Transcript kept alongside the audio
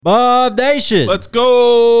Bob Nation. Let's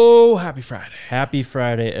go. Happy Friday. Happy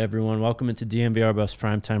Friday, everyone. Welcome into DMVR Buffs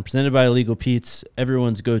Primetime, presented by Illegal Pete's,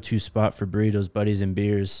 everyone's go-to spot for burritos, buddies, and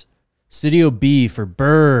beers. Studio B for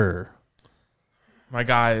Burr. My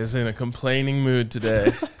guy is in a complaining mood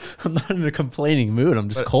today. I'm not in a complaining mood. I'm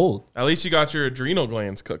just cold. At least you got your adrenal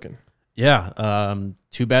glands cooking. Yeah.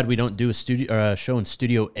 Too bad we don't do a show in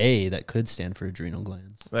Studio A that could stand for adrenal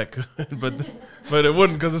glands. That could, but it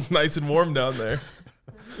wouldn't because it's nice and warm down there.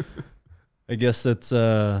 I guess that's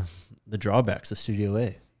the drawbacks of Studio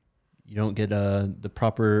A. You don't get the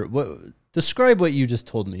proper. Describe what you just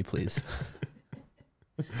told me, please.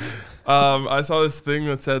 I saw this thing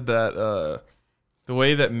that said that the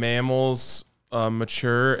way that mammals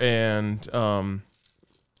mature and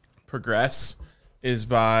progress is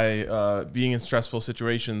by being in stressful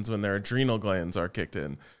situations when their adrenal glands are kicked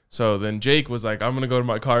in. So then Jake was like, I'm going to go to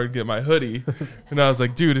my car and get my hoodie. And I was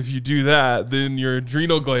like, dude, if you do that, then your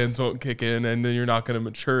adrenal glands won't kick in and then you're not going to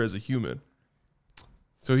mature as a human.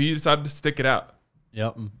 So he decided to stick it out.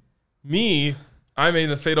 Yep. Me, I made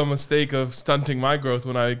the fatal mistake of stunting my growth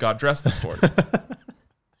when I got dressed this morning.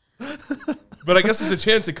 But I guess there's a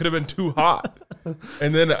chance it could have been too hot.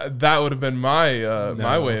 And then that would have been my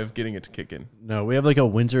my way of getting it to kick in. No, we have like a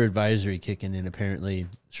winter advisory kicking in apparently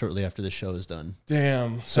shortly after the show is done.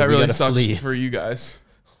 Damn. So that really sucks for you guys.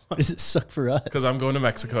 Why does it suck for us? Because I'm going to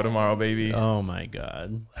Mexico tomorrow, baby. Oh, my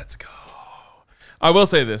God. Let's go. I will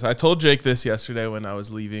say this. I told Jake this yesterday when I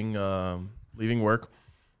was leaving work.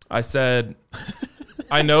 I said,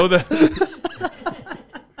 I know that...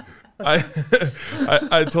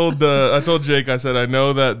 I told Jake, I said, I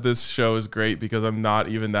know that this show is great because I'm not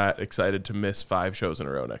even that excited to miss 5 shows in a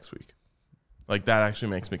row next week. Like, that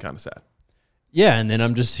actually makes me kind of sad. Yeah, and then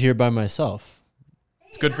I'm just here by myself.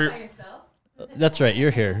 It's good for you. That's right, you're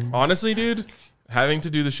here. Honestly, dude, having to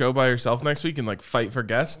do the show by yourself next week and like fight for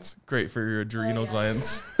guests, great for your adrenal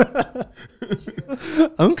glands.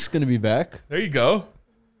 Unk's going to be back. There you go.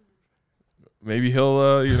 Maybe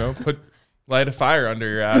he'll, light a fire under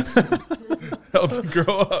your ass. Help you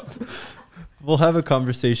grow up. We'll have a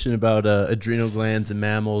conversation about adrenal glands and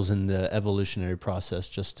mammals and the evolutionary process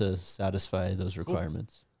just to satisfy those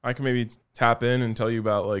requirements. Cool. I can maybe tap in and tell you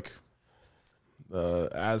about like the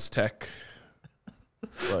Aztec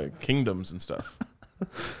kingdoms and stuff.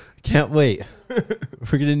 Can't wait.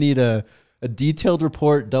 We're going to need a detailed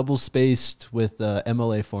report, double-spaced with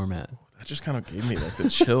MLA format. That just kind of gave me like the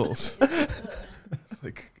chills. It's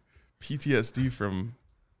like PTSD from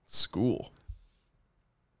school.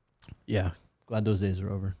 Yeah, glad those days are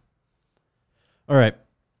over. All right.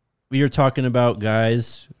 We are talking about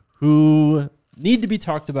guys who need to be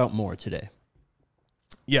talked about more today.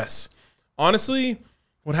 Yes. Honestly,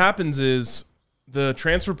 what happens is the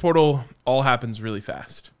transfer portal all happens really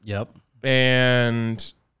fast. Yep.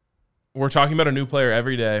 And we're talking about a new player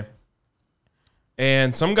every day.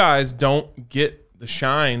 And some guys don't get the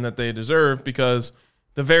shine that they deserve because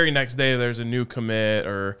the very next day there's a new commit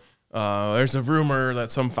or there's a rumor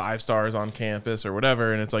that some 5-star is on campus or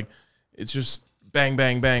whatever. And it's like, it's just bang,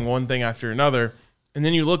 bang, bang, one thing after another. And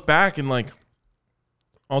then you look back and like,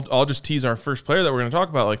 I'll just tease our first player that we're going to talk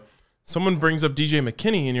about. Like someone brings up DJ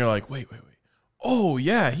McKinney and you're like, wait. Oh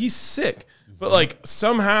yeah, he's sick. Mm-hmm. But like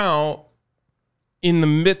somehow in the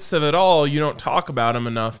midst of it all, you don't talk about him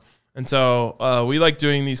enough. And so we like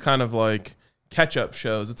doing these kind of like catch-up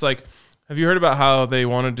shows. It's like, have you heard about how they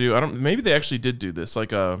want to do, maybe they actually did do this,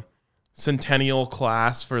 like a centennial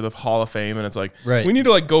class for the Hall of Fame. And it's like, right. We need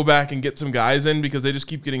to like go back and get some guys in because they just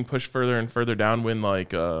keep getting pushed further and further down when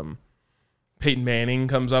like Peyton Manning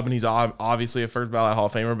comes up and he's obviously a first ballot Hall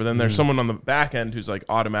of Famer, but then there's someone on the back end who's like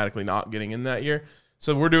automatically not getting in that year.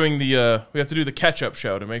 So we're doing we have to do the catch-up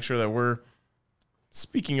show to make sure that we're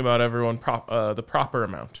speaking about everyone the proper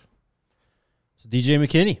amount. So DJ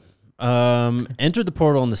McKinney entered the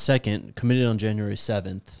portal on the 2nd, committed on January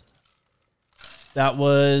 7th. That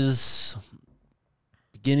was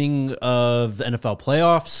beginning of the NFL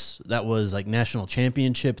playoffs. That was like national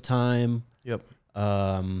championship time. Yep.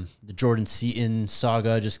 The Jordan Seaton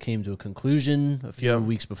saga just came to a conclusion a few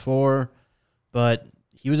weeks before, but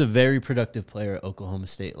he was a very productive player at Oklahoma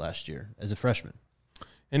State last year as a freshman.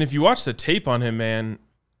 And if you watch the tape on him, man,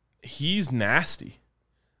 he's nasty.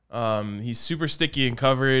 He's super sticky in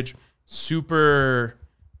coverage, super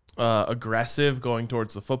aggressive going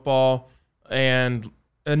towards the football, and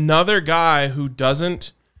another guy who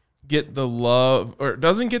doesn't get the love or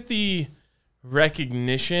doesn't get the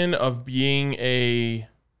recognition of being a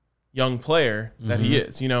young player that he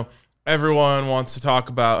is. You know, everyone wants to talk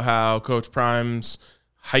about how Coach Prime's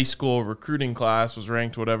high school recruiting class was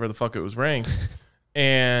ranked whatever the fuck it was ranked.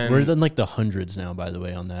 And we're in like the hundreds now, by the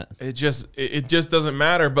way, on that. it just doesn't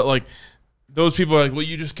matter. But like those people are like, well,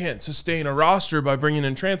 you just can't sustain a roster by bringing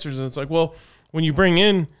in transfers. And it's like, well, when you bring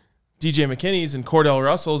in DJ McKinney's and Cordell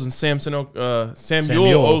Russell's and Samuel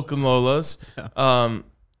Okunlola's,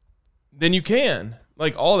 then you can.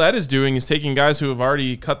 Like, all that is doing is taking guys who have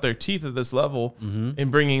already cut their teeth at this level and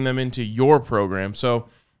bringing them into your program. So,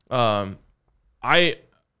 it's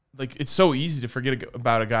so easy to forget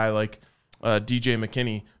about a guy like DJ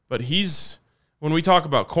McKinney. But when we talk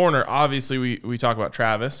about corner, obviously we talk about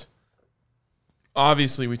Travis.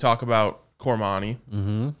 Obviously, we talk about Cormani.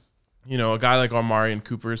 Mm-hmm. You know, a guy like Omarion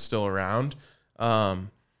Cooper is still around.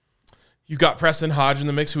 You've got Preston Hodge in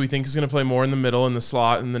the mix, who we think is going to play more in the middle, in the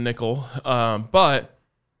slot, in the nickel. But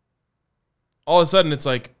all of a sudden, it's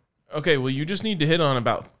like, okay, well, you just need to hit on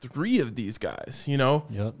about 3 of these guys, you know?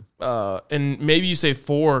 Yep. And maybe you say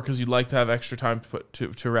 4 because you'd like to have extra time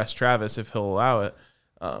to rest Travis if he'll allow it.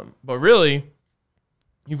 But really,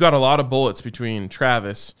 you've got a lot of bullets between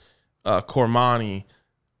Travis, Cormani,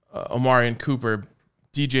 Omarion Cooper,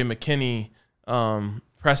 DJ McKinney,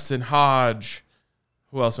 Preston Hodge.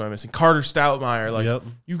 Who else am I missing? Carter Stoutmeyer. Like,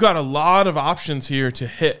 You've got a lot of options here to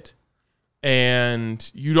hit,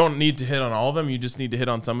 and you don't need to hit on all of them. You just need to hit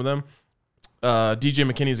on some of them. DJ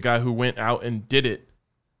McKinney's a guy who went out and did it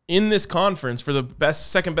in this conference for the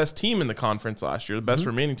second best team in the conference last year, the best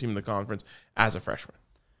remaining team in the conference as a freshman.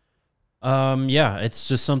 Yeah, it's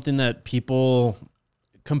just something that people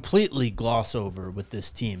completely gloss over with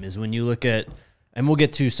this team is when you look at, and we'll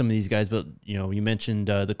get to some of these guys, but you mentioned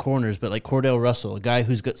the corners, but like Cordell Russell, a guy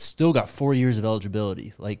who's still got 4 years of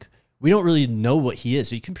eligibility. Like, we don't really know what he is.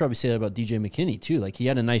 So you can probably say that about DJ McKinney too. Like, he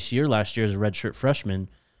had a nice year last year as a redshirt freshman,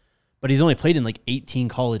 but he's only played in like 18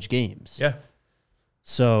 college games. Yeah.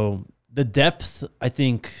 So the depth, I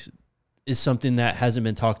think, is something that hasn't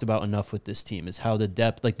been talked about enough with this team, is how the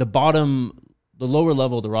depth, like the lower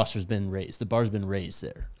level of the roster's been raised. The bar's been raised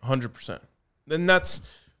there. 100%. Then that's,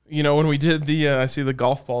 when we did I see the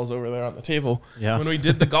golf balls over there on the table. Yeah. When we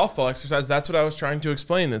did the golf ball exercise, that's what I was trying to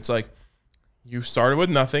explain. It's like, you started with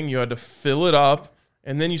nothing, you had to fill it up,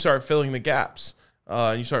 and then you start filling the gaps.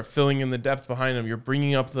 And you start filling in the depth behind them. You're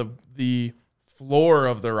bringing up the floor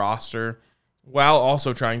of the roster while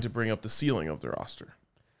also trying to bring up the ceiling of the roster.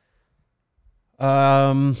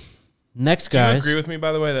 Next guy. Do you agree with me,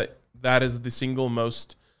 by the way, that is the single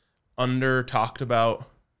most under talked about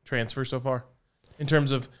transfer so far in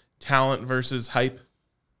terms of talent versus hype?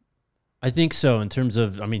 I think so. In terms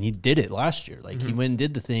of, he did it last year. Like, he went and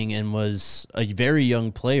did the thing and was a very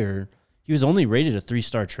young player. He was only rated a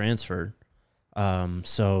 3-star transfer.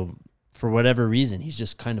 So for whatever reason, he's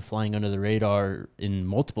just kind of flying under the radar in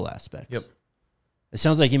multiple aspects. Yep. It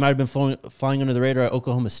sounds like he might have been flying under the radar at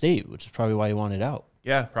Oklahoma State, which is probably why he wanted out.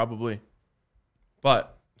 Yeah, probably.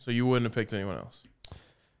 But, so you wouldn't have picked anyone else?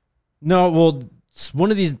 No, well,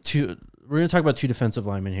 one of these two, we're going to talk about 2 defensive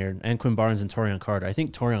linemen here, Anquin Barnes and Torian Carter. I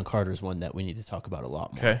think Torian Carter is one that we need to talk about a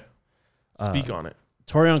lot more. Okay. Speak on it.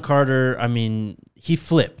 Torian Carter, he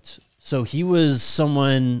flipped. So he was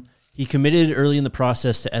someone, he committed early in the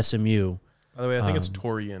process to SMU. By the way, I think it's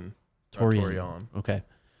Torian. Torian. Okay.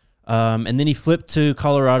 And then he flipped to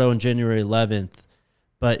Colorado on January 11th.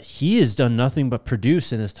 But he has done nothing but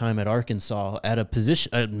produce in his time at Arkansas at a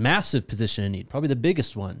massive position in need, probably the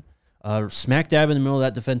biggest one, smack dab in the middle of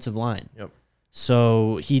that defensive line. Yep.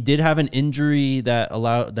 So he did have an injury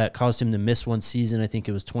that caused him to miss one season. I think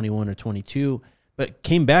it was 21 or 22, but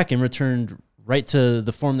came back and returned right to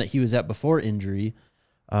the form that he was at before injury.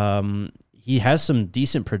 He has some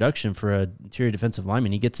decent production for an interior defensive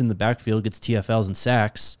lineman. He gets in the backfield, gets TFLs and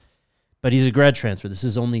sacks, but he's a grad transfer. This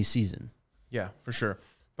is only a season. Yeah, for sure.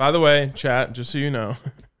 By the way, chat, just so you know,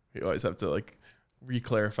 we always have to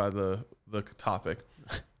re-clarify the topic.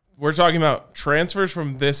 We're talking about transfers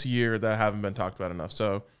from this year that haven't been talked about enough.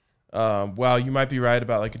 So, while you might be right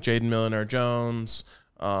about like Jaden Milner-Jones,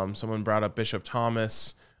 someone brought up Bishop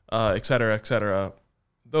Thomas, et cetera, et cetera.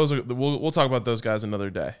 We'll talk about those guys another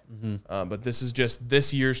day. Mm-hmm. But this is just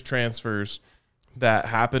this year's transfers that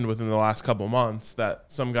happened within the last couple months that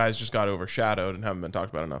some guys just got overshadowed and haven't been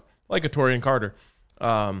talked about enough, like a Torian Carter.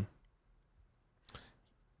 What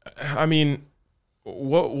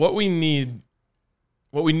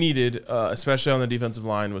we needed, especially on the defensive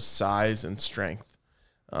line, was size and strength.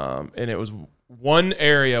 And it was one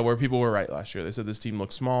area where people were right last year. They said this team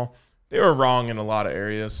looked small. They were wrong in a lot of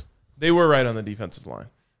areas. They were right on the defensive line.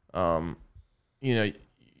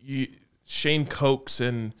 Shane Cokes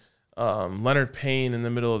and Leonard Payne in the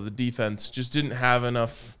middle of the defense just didn't have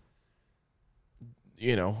enough,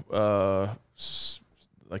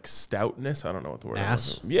 stoutness. I don't know what the word is.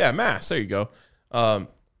 Mass. Yeah, mass. There you go. to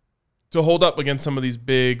hold up against some of these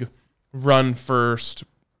big run first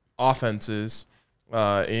offenses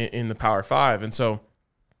in the Power Five. And so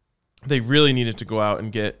they really needed to go out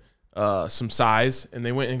and get some size, and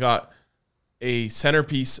they went and got a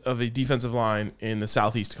centerpiece of a defensive line in the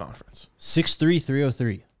Southeast Conference. 6'3",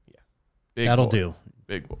 303. Yeah. Big That'll boy. do.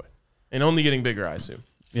 Big boy. And only getting bigger, I assume.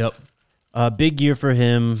 Yep. Big year for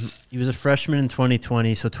him. He was a freshman in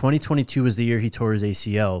 2020, so 2022 was the year he tore his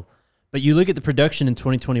ACL. But you look at the production in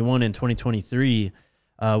 2021 and 2023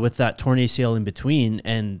 with that torn ACL in between,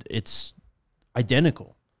 and it's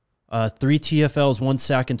identical. 3 TFLs, 1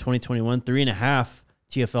 sack in 2021, 3.5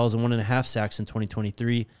 TFLs and 1.5 sacks in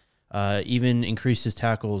 2023. Even increased his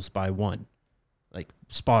tackles by 1. Like,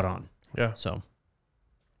 spot on. Yeah. So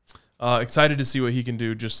excited to see what he can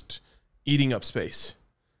do just eating up space.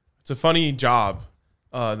 It's a funny job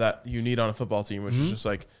that you need on a football team, which is just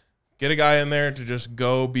like get a guy in there to just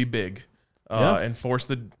go be big and force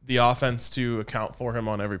the offense to account for him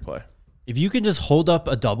on every play. If you can just hold up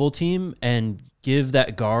a double team and give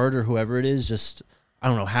that guard or whoever it is just, I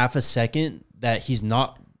don't know, half a second that he's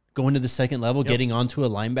not going to the second level, getting onto a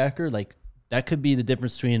linebacker, like that could be the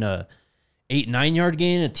difference between a 8-9 yard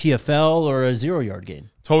gain, a TFL, or a 0 yard gain.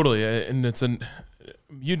 Totally. And it's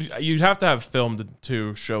you'd have to have film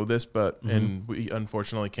to show this, but and we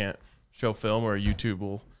unfortunately can't show film or YouTube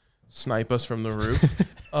will snipe us from the roof.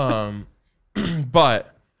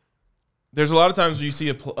 But there's a lot of times where you see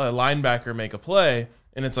a linebacker make a play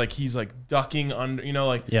and it's like he's like ducking under,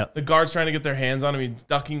 the guard's trying to get their hands on him, he's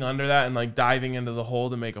ducking under that and like diving into the hole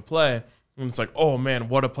to make a play. And it's like, oh man,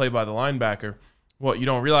 what a play by the linebacker. What you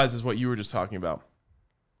don't realize is what you were just talking about.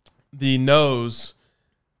 The nose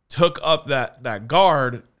took up that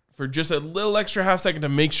guard for just a little extra half second to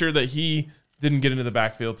make sure that he didn't get into the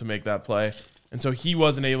backfield to make that play. And so he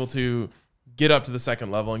wasn't able to get up to the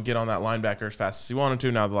second level and get on that linebacker as fast as he wanted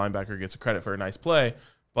to. Now the linebacker gets a credit for a nice play,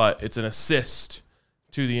 but it's an assist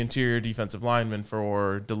to the interior defensive lineman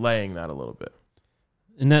for delaying that a little bit.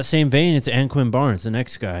 In that same vein, it's Anquin Barnes, the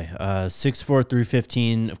next guy. 6'4",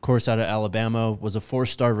 315, of course, out of Alabama, was a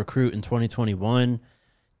 4-star recruit in 2021.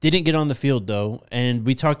 Didn't get on the field, though, and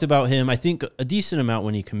we talked about him, I think, a decent amount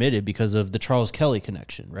when he committed because of the Charles Kelly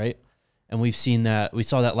connection, right? And we've seen that. We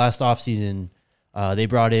saw that last offseason. They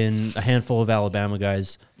brought in a handful of Alabama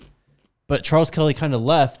guys. But Charles Kelly kind of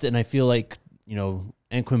left, and I feel like,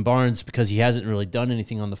 Anquin Barnes, because he hasn't really done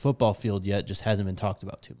anything on the football field yet, just hasn't been talked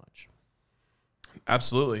about too much.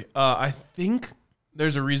 Absolutely. I think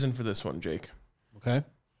there's a reason for this one, Jake. Okay.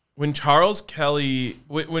 When Charles Kelly,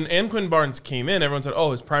 when Anquin Barnes came in, everyone said,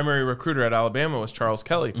 oh, his primary recruiter at Alabama was Charles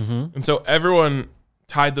Kelly. Mm-hmm. And so everyone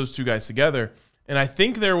tied those two guys together. And I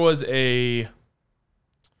think there was a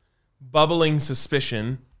bubbling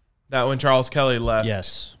suspicion that when Charles Kelly left,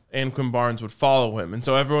 Anquin Barnes would follow him. And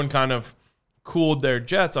so everyone kind of cooled their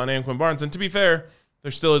jets on Anquin Barnes. And to be fair,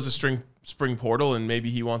 there still is a spring portal, and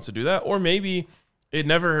maybe he wants to do that. Or maybe it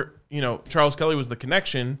never, Charles Kelly was the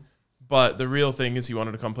connection, but the real thing is he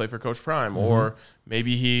wanted to come play for Coach Prime. Mm-hmm. Or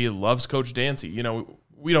maybe he loves Coach Dancy.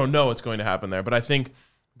 We don't know what's going to happen there. But I think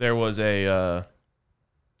there was an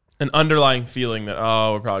underlying feeling that,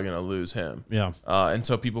 we're probably going to lose him. Yeah. And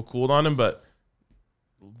so people cooled on him, but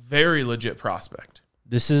very legit prospect.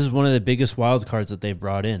 This is one of the biggest wild cards that they've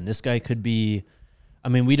brought in. This guy could be,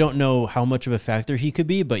 we don't know how much of a factor he could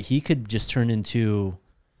be, but he could just turn into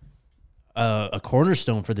a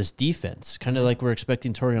cornerstone for this defense, kind of like we're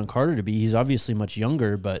expecting Torian Carter to be. He's obviously much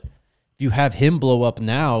younger, but if you have him blow up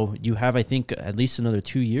now, you have, I think, at least another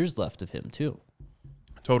 2 years left of him too.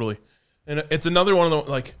 Totally. And it's another one of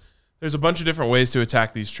the, there's a bunch of different ways to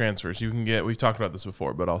attack these transfers. We've talked about this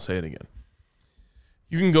before, but I'll say it again.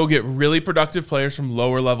 You can go get really productive players from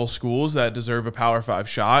lower level schools that deserve a Power 5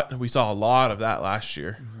 shot. We saw a lot of that last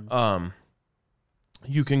year. Mm-hmm.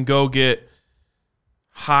 You can go get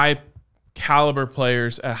high caliber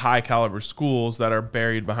players at high caliber schools that are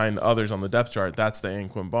buried behind the others on the depth chart. That's the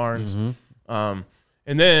Anquin Barnes. Mm-hmm.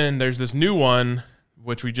 And then there's this new one,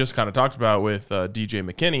 which we just kind of talked about with DJ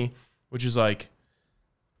McKinney, which is like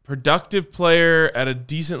productive player at a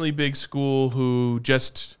decently big school who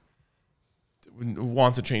just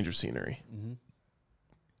wants a change of scenery.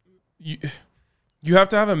 Mm-hmm. You have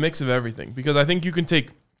to have a mix of everything, because I think you can take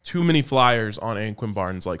too many flyers on Anquin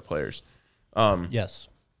Barnes like players. Yes.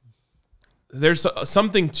 There's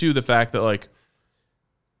something to the fact that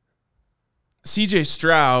CJ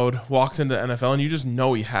Stroud walks into the NFL and you just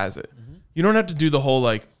know he has it. Mm-hmm. You don't have to do the whole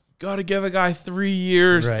got to give a guy 3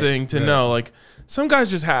 years thing to know. Some guys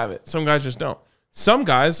just have it. Some guys just don't. Some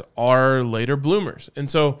guys are later bloomers. And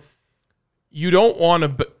so you don't want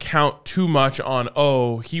to count too much on,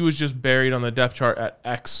 oh, he was just buried on the depth chart at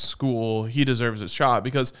X school, he deserves a shot,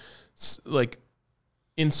 because like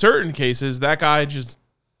in certain cases that guy just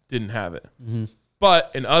didn't have it. Mm-hmm.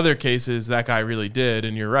 But in other cases that guy really did,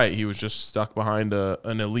 and you're right, he was just stuck behind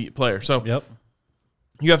an elite player. So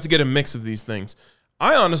you have to get a mix of these things.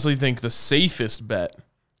 I honestly think the safest bet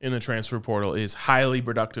in the transfer portal is highly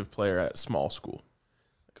productive player at small school.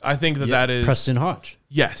 I think that is Preston Hodge.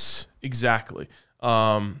 Yes, exactly.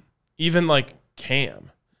 Even like Cam,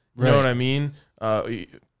 you know what I mean?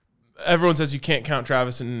 Everyone says you can't count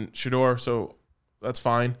Travis and Shedeur, so that's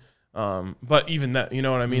fine. But even that, you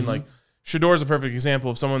know what I mean? Mm-hmm. Like Shedeur is a perfect example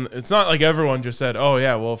of someone. It's not like everyone just said, "Oh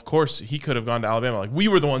yeah, well of course he could have gone to Alabama." Like we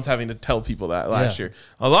were the ones having to tell people that last year.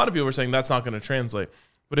 A lot of people were saying that's not going to translate.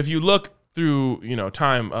 But if you look through,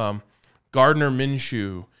 time, Gardner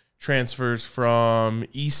Minshew transfers from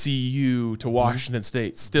ECU to Washington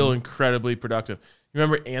State, still incredibly productive. You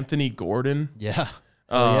remember Anthony Gordon? Yeah.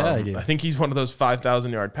 I do. I think he's one of those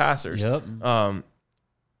 5,000-yard passers. Yep.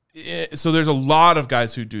 So there's a lot of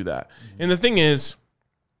guys who do that. And the thing is,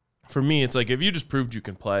 for me, it's like if you just proved you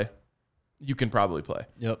can play, you can probably play.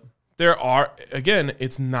 Yep. There are, again,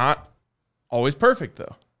 it's not always perfect,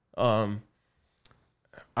 though.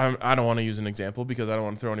 I don't want to use an example because I don't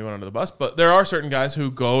want to throw anyone under the bus, but there are certain guys who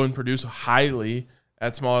go and produce highly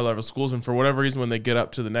at smaller level schools, and for whatever reason, when they get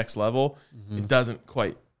up to the next level, it doesn't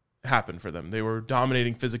quite happen for them. They were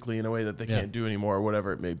dominating physically in a way that they can't do anymore, or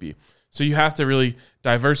whatever it may be. So you have to really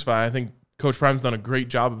diversify. I think Coach Prime's done a great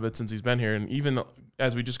job of it since he's been here, and even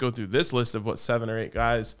as we just go through this list of 7 or 8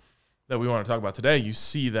 guys that we want to talk about today, you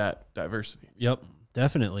see that diversity. Yep,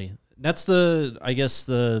 definitely. That's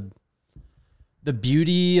the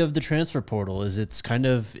beauty of the transfer portal is it's kind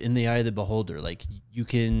of in the eye of the beholder. Like you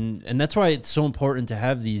can, and that's why it's so important to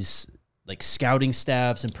have these like scouting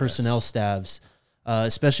staffs and personnel staffs,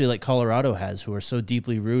 especially like Colorado has, who are so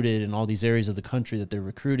deeply rooted in all these areas of the country that they're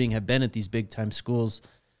recruiting, have been at these big time schools,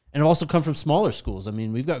 and also come from smaller schools. I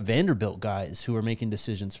mean, we've got Vanderbilt guys who are making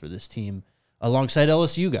decisions for this team alongside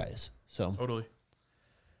LSU guys. So totally.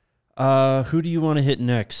 Who do you want to hit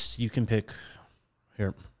next? You can pick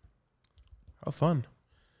here. How fun.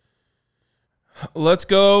 Let's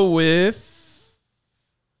go with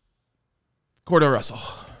Cordell Russell.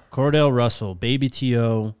 Cordell Russell, baby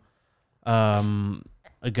T.O.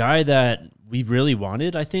 A guy that we really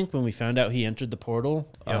wanted, I think, when we found out he entered the portal.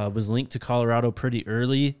 Was linked to Colorado pretty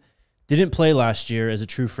early. Didn't play last year as a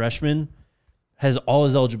true freshman. Has all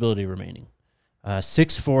his eligibility remaining.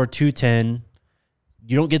 6'4", 210.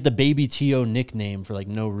 You don't get the baby T.O. nickname for like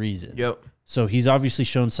no reason. Yep. So he's obviously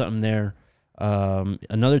shown something there.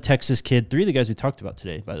 Another Texas kid. 3 of the guys we talked about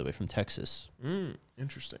today, by the way, from Texas.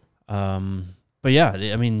 Interesting. But yeah,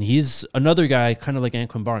 I mean, he's another guy kind of like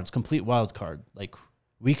Anquan Barnes, complete wild card. Like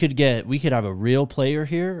we could have a real player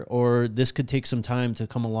here, or this could take some time to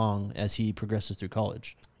come along as he progresses through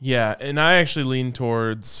college. Yeah, and I actually lean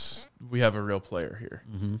towards we have a real player here.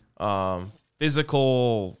 Mm-hmm.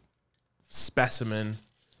 Physical specimen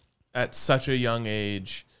at such a young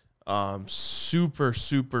age. Super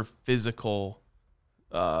physical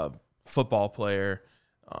football player.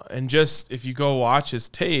 And just if you go watch his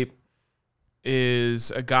tape,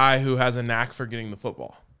 is a guy who has a knack for getting the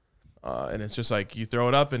football. And it's just like you throw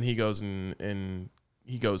it up and he goes and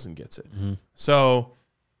gets it. Mm-hmm. So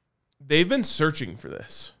they've been searching for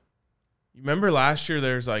this. You remember last year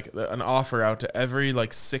there's like an offer out to every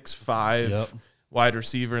like 6'5" wide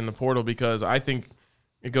receiver in the portal, because I think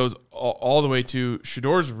it goes all the way to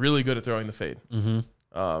Shedeur's really good at throwing the fade.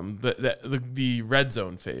 Mm-hmm. The red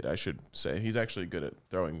zone fade, I should say. He's actually good at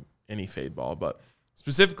throwing any fade ball, but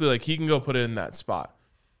specifically, like he can go put it in that spot.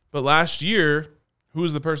 But last year, who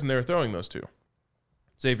was the person they were throwing those to?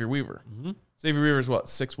 Xavier Weaver. Mm-hmm. Xavier Weaver's what,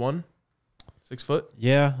 6'1"? 6 foot?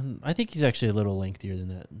 Yeah, I think he's actually a little lengthier than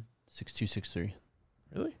that. 6'2", 6'3".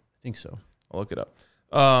 Really? I think so. I'll look it up.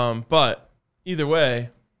 But either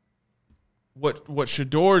way, what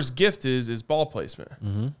Shedeur's gift is ball placement.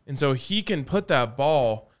 Mm-hmm. And so he can put that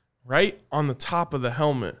ball right on the top of the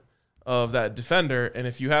helmet of that defender, and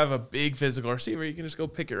if you have a big physical receiver, you can just go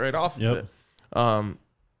pick it right off of it.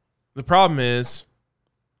 The problem is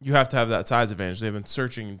you have to have that size advantage. They've been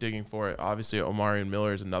searching and digging for it. Obviously, Omarion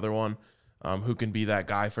Miller is another one who can be that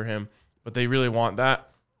guy for him, but they really want that.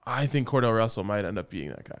 I think Cordell Russell might end up being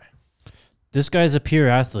that guy. This guy's a pure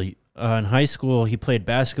athlete. In high school, he played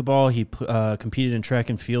basketball. He competed in track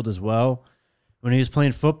and field as well. When he was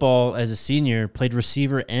playing football as a senior, played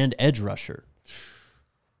receiver and edge rusher.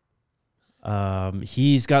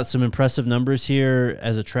 He's got some impressive numbers here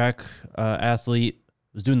as a track athlete.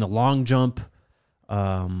 Was doing the long jump.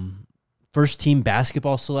 first team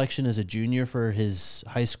basketball selection as a junior for his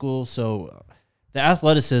high school. So the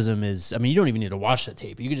athleticism is, I mean, you don't even need to watch the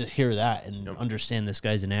tape. You can just hear that and understand this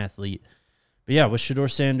guy's an athlete. But yeah, with Shedeur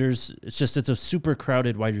Sanders, it's a super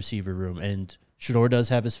crowded wide receiver room, and Shedeur does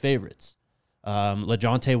have his favorites.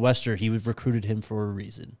 LaJohntay Wester, he was recruited him for a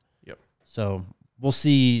reason. Yep. So we'll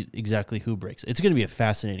see exactly who breaks. It's going to be a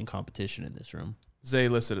fascinating competition in this room. Zay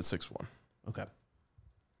listed at 6'1". Okay.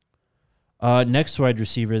 Next wide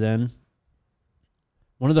receiver then.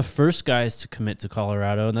 One of the first guys to commit to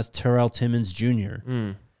Colorado, and that's Terrell Timmons Jr.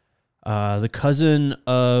 The cousin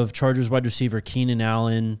of Chargers wide receiver Keenan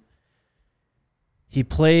Allen. He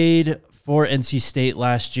played for NC State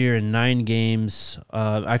last year in 9 games.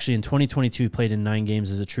 Actually, in 2022, he played in 9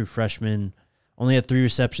 games as a true freshman. Only had 3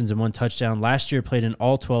 receptions and 1 touchdown. Last year, played in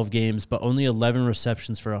all 12 games, but only 11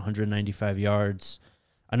 receptions for 195 yards.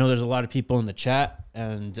 I know there's a lot of people in the chat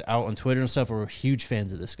and out on Twitter and stuff who are huge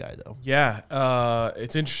fans of this guy, though. Yeah,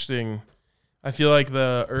 it's interesting. I feel like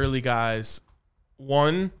the early guys,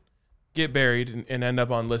 one, get buried and end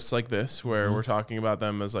up on lists like this where we're talking about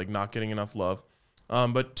them as like not getting enough love.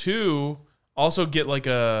 But 2, also get like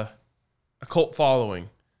a cult following,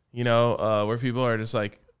 where people are just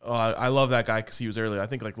like, oh, I love that guy because he was early. I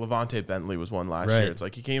think like Levante Bentley was one last year. It's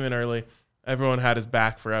like he came in early. Everyone had his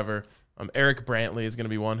back forever. Eric Brantley is going to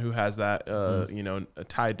be one who has that,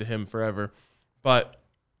 tied to him forever. But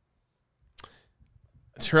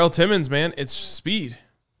Terrell Timmons, man, it's speed.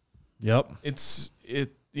 Yep.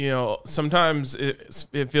 Sometimes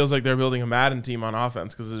it feels like they're building a Madden team on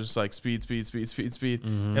offense because it's just like speed.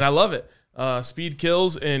 And I love it. Speed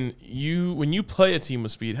kills. And when you play a team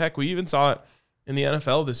with speed, heck, we even saw it in the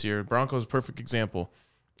NFL this year. Broncos, perfect example.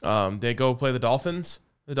 They go play the Dolphins.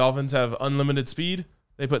 The Dolphins have unlimited speed.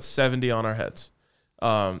 They put 70 on our heads.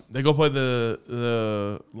 They go play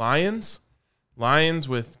the Lions. Lions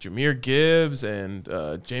with Jahmyr Gibbs and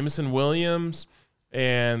Jameson Williams.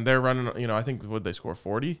 And they're running, I think, would they score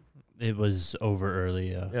 40? It was over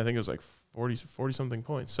early, yeah. Yeah, I think it was like 40-something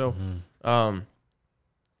points. So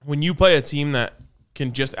when you play a team that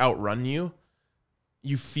can just outrun you,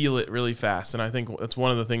 you feel it really fast. And I think that's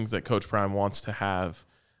one of the things that Coach Prime wants to have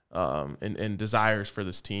and desires for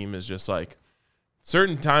this team is just like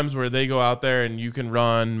certain times where they go out there and you can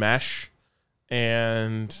run mesh,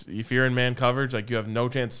 and if you're in man coverage, like you have no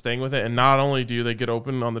chance of staying with it. And not only do they get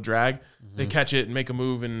open on the drag, they catch it and make a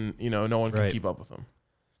move, and no one can keep up with them.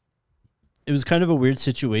 It was kind of a weird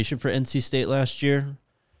situation for NC State last year.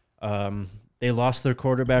 They lost their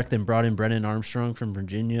quarterback, then brought in Brennan Armstrong from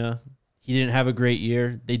Virginia. He didn't have a great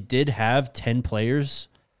year. They did have 10 players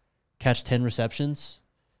catch 10 receptions.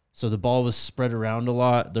 So the ball was spread around a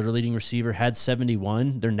lot. Their leading receiver had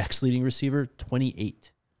 71. Their next leading receiver,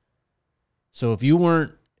 28. So if you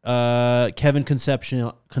weren't Kevin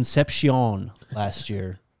Concepcion last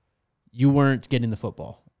year, you weren't getting the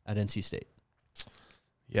football at NC State.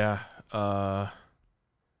 Yeah.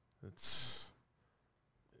 It's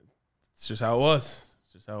just how it was.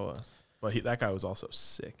 But that guy was also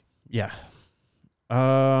sick. Yeah. Do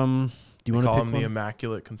you want to call him one? the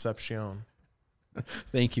Immaculate Concepcion?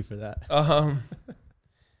 Thank you for that. I'm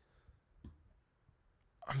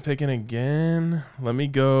picking again. Let me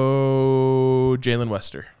go Jalen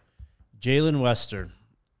Wester. Jalen Wester.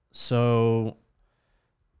 So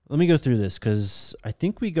let me go through this because I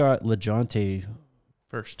think we got LaJohntay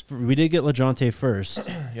first. We did get LaJohntay first.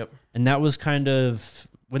 Yep. And that was kind of,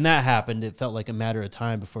 when that happened, it felt like a matter of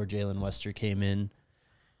time before Jalen Wester came in.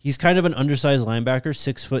 He's kind of an undersized linebacker,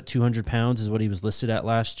 6 foot, 200 pounds is what he was listed at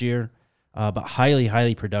last year. But highly,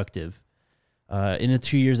 highly productive. In the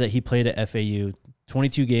 2 years that he played at FAU,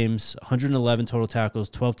 22 games, 111 total tackles,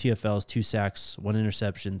 12 TFLs, 2 sacks, 1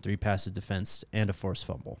 interception, 3 passes defense, and a forced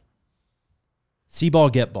fumble. See ball,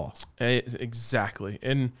 get ball. Exactly.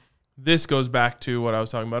 And this goes back to what I was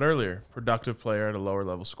talking about earlier, productive player at a lower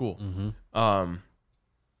level school.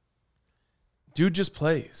 Dude just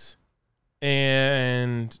plays.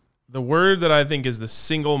 And the word that I think is the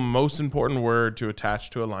single most important word to attach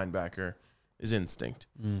to a linebacker is instinct.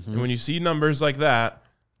 And when you see numbers like that,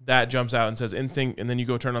 that jumps out and says instinct, and then you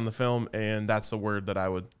go turn on the film, and that's the word that I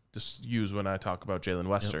would just use when I talk about Jalen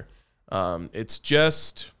Wester. It's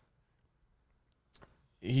just,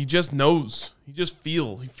 he just knows. He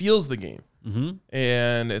feels the game.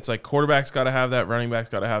 And it's like quarterback's got to have that, running back's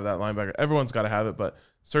got to have that, linebacker. Everyone's got to have it, but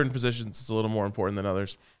certain positions it's a little more important than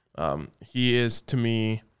others. He is, to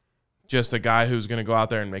me, just a guy who's going to go out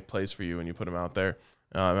there and make plays for you when you put him out there.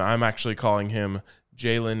 I'm actually calling him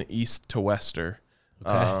Jalen East to Wester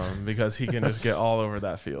because he can just get all over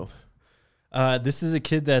that field. This is a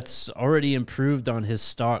kid that's already improved on his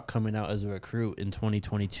stock coming out as a recruit in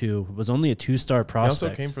 2022. Was only a 2-star He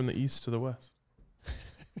prospect. also came from the east to the west.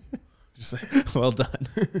 Just say. Well done.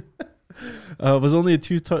 Was only a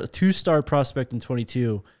 2-star prospect in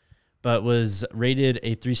 22, but was rated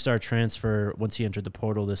a 3-star transfer once he entered the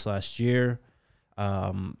portal this last year.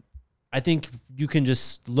 I think you can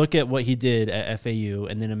just look at what he did at FAU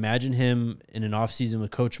and then imagine him in an offseason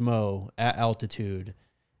with Coach Mo at altitude,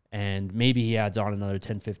 and maybe he adds on another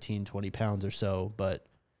 10, 15, 20 pounds or so. But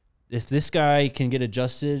if this guy can get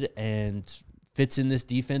adjusted and fits in this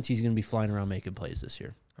defense, he's going to be flying around making plays this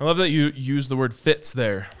year. I love that you use the word fits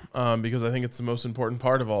there, because I think it's the most important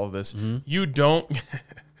part of all of this. Mm-hmm. You don't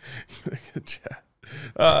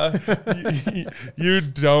you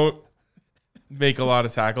don't make a lot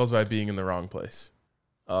of tackles by being in the wrong place.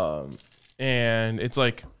 And it's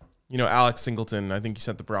like, Alex Singleton, I think he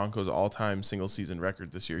set the Broncos all-time single-season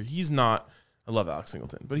record this year. He's not – I love Alex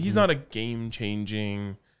Singleton, but he's not a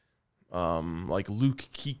game-changing – like Luke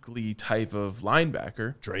Kuechly type of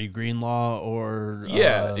linebacker. Dre Greenlaw or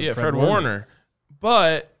Fred Warner.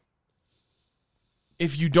 But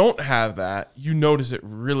if you don't have that, you notice it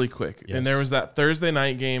really quick. Yes. And there was that Thursday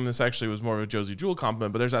night game. This actually was more of a Josie Jewell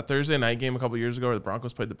compliment, but there's that Thursday night game a couple years ago where the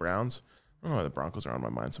Broncos played the Browns. I don't know why the Broncos are on my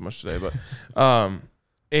mind so much today, but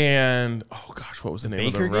and oh gosh, what was the name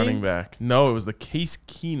Baker of the running game? back? No, it was the Case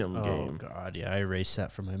Keenum game. Oh God, yeah, I erased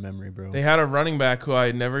that from my memory, bro. They had a running back who I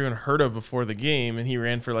had never even heard of before the game, and he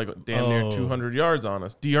ran for like damn near 200 yards on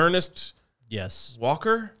us. Dearnest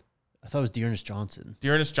Walker? I thought it was Dearness Johnson.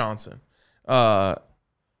 Dearness Johnson. And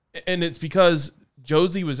it's because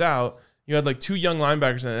Josie was out. You had like 2 young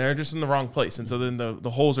linebackers, and they're just in the wrong place, and so then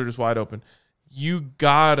the holes are just wide open. You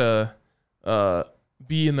gotta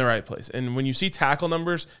be in the right place. And when you see tackle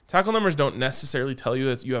numbers don't necessarily tell you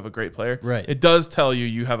that you have a great player. Right. It does tell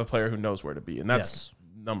you have a player who knows where to be, and that's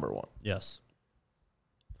number one. Yes.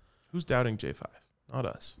 Who's doubting J5? Not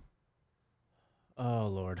us. Oh,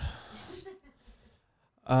 Lord.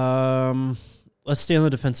 Let's stay on the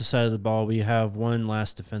defensive side of the ball. We have one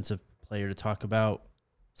last defensive player to talk about.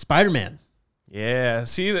 Spider-Man. Yeah,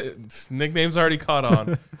 see, the nickname's already caught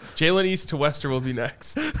on. Jalen East to Wester will be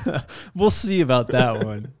next. We'll see about that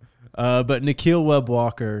one. But Nikhil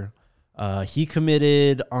Webb-Walker, he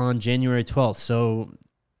committed on January 12th. So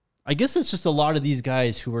I guess it's just a lot of these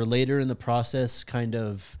guys who were later in the process kind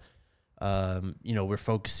of, we're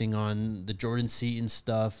focusing on the Jordan Seaton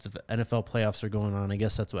stuff. The NFL playoffs are going on. I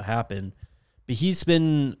guess that's what happened. But he's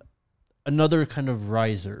been another kind of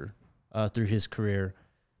riser through his career.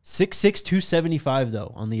 6'6", 275,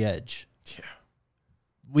 though, on the edge. Yeah.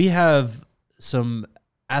 We have some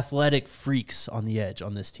athletic freaks on the edge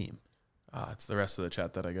on this team. It's the rest of the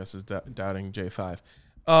chat that I guess is doubting J5.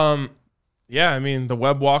 Yeah, I mean, the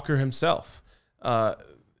Webb Walker himself.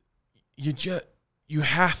 You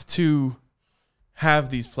have to have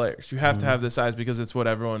these players. You have to have this size because it's what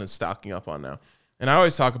everyone is stocking up on now. And I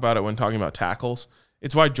always talk about it when talking about tackles.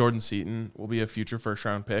 It's why Jordan Seaton will be a future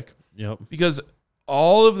first-round pick. Yep. Because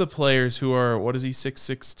all of the players who are, what is he, 6'6",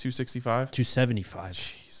 265? 275.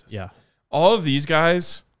 Jesus. Yeah. All of these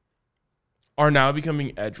guys are now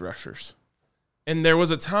becoming edge rushers. And there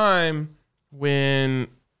was a time when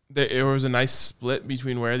there was a nice split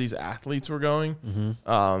between where these athletes were going.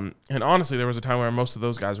 Mm-hmm. And honestly, there was a time where most of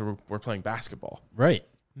those guys were playing basketball. Right.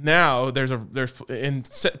 Now there's in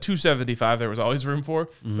 275 there was always room for,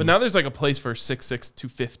 but now there's like a place for 6'6",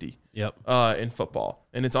 250. Yep. In football,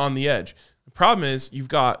 and it's on the edge. The problem is you've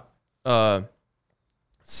got 6'5",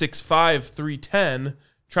 310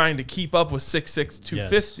 trying to keep up with 6'6",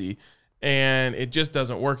 250, and it just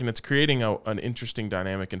doesn't work. And it's creating an interesting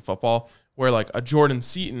dynamic in football where like a Jordan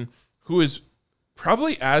Seaton, who is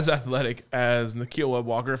probably as athletic as Nikhil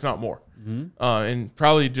Webb-Walker, if not more, and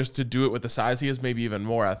probably just to do it with the size he is, maybe even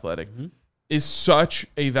more athletic, is such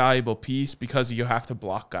a valuable piece because you have to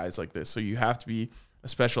block guys like this. So you have to be a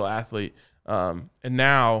special athlete. And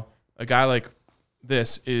now a guy like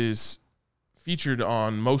this is featured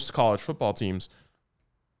on most college football teams.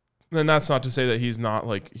 And that's not to say that he's not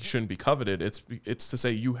like, he shouldn't be coveted. It's to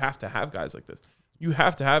say you have to have guys like this. You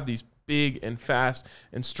have to have these big and fast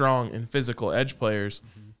and strong and physical edge players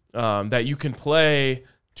that you can play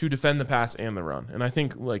to defend the pass and the run. And I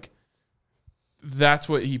think like that's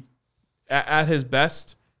what he, at his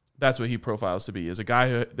best, that's what he profiles to be, is a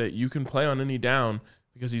guy that you can play on any down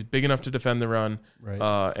because he's big enough to defend the run,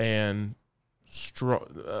 right. And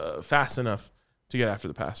fast enough to get after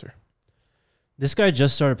the passer. This guy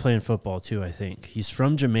just started playing football too, I think. He's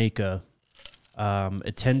from Jamaica,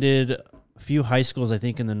 attended a few high schools, I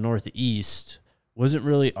think, in the Northeast. Wasn't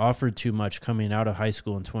really offered too much coming out of high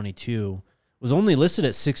school in 22. was only listed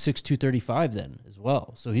at 6'6", 235 then as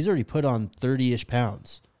well. So he's already put on 30-ish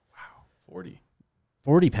pounds. Wow,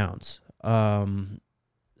 40 pounds.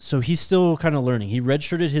 So he's still kind of learning. He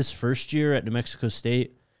redshirted his first year at New Mexico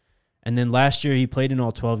State. And then last year he played in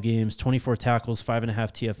all 12 games, 24 tackles, 5.5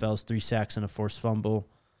 TFLs, 3 sacks, and a forced fumble.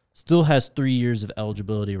 Still has 3 years of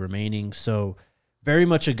eligibility remaining. So very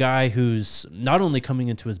much a guy who's not only coming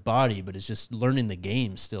into his body, but is just learning the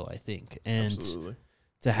game still, I think. And Absolutely.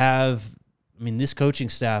 to have, I mean, this coaching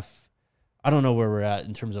staff, I don't know where we're at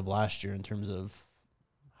in terms of last year, in terms of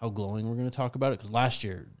how glowing we're going to talk about it, because last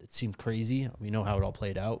year it seemed crazy. We know how it all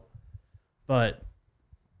played out. But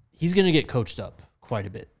he's going to get coached up quite a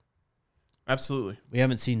bit. Absolutely. We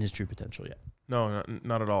haven't seen his true potential yet. No,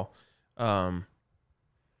 not at all.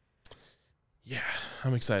 Yeah,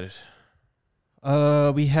 I'm excited.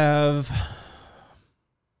 We have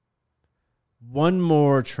one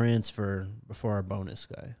more transfer before our bonus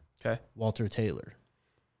guy. Okay. Walter Taylor.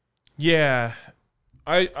 Yeah.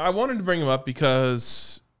 I wanted to bring him up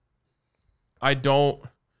because I don't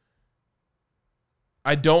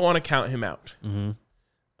want to count him out. Mm-hmm.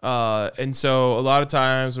 And so a lot of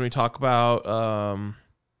times when we talk about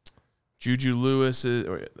Juju Lewis,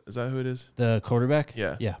 is that who it is? The quarterback?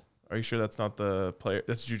 Yeah. Yeah. Are you sure that's not the player?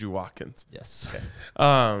 That's Juju Watkins. Yes.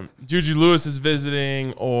 Okay. Juju Lewis is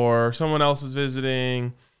visiting or someone else is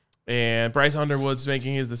visiting and Bryce Underwood's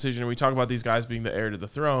making his decision. We talk about these guys being the heir to the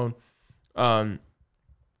throne. And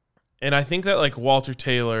I think that like Walter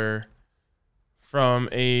Taylor from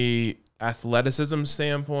a athleticism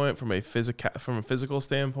standpoint, from a physical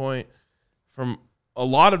standpoint, from a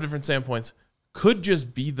lot of different standpoints, could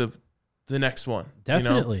just be the next one.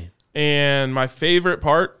 Definitely. You know? And my favorite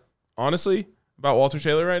part, honestly, about Walter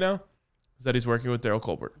Taylor right now is that he's working with Daryl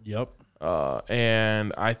Colbert. Yep.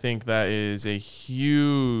 And I think that is a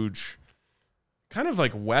huge kind of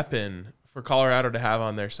like weapon for Colorado to have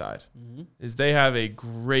on their side. Mm-hmm. Is they have a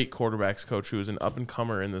great quarterbacks coach who is an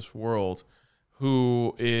up-and-comer in this world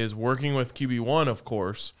who is working with QB1, of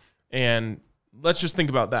course. And let's just think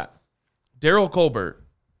about that. Daryl Colbert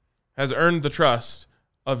has earned the trust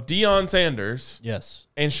of Deion Sanders, yes,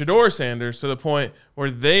 and Shedeur Sanders to the point where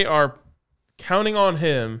they are counting on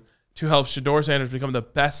him to help Shedeur Sanders become the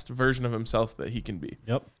best version of himself that he can be.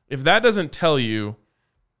 Yep. If that doesn't tell you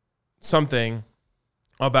something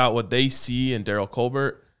about what they see in Daryl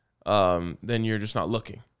Colbert, then you're just not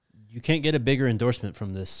looking. You can't get a bigger endorsement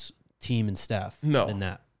from this team and staff than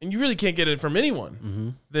that. And you really can't get it from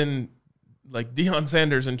anyone than like Deion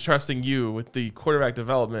Sanders entrusting you with the quarterback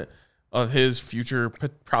development of his future,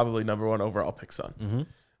 probably number 1 overall pick son.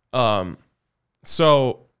 Mm-hmm.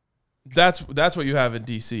 So that's what you have in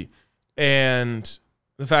DC. And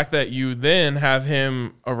the fact that you then have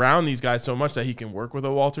him around these guys so much that he can work with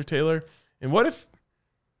a Walter Taylor. And what if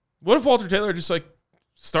Walter Taylor just like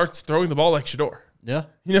starts throwing the ball like Shedeur? Yeah.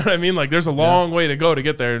 You know what I mean? Like there's a long way to go to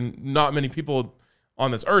get there. And not many people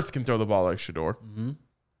on this earth can throw the ball like Shedeur. Mm-hmm.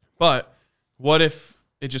 But what if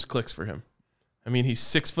it just clicks for him? I mean, he's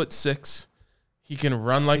 6'6". He can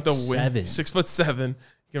run like the wind. 6'7".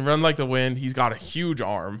 He can run like the wind. He's got a huge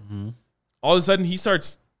arm. Mm-hmm. All of a sudden, he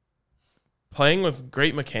starts playing with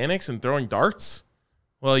great mechanics and throwing darts.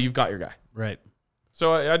 Well, you've got your guy. Right.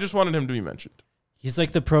 So I just wanted him to be mentioned. He's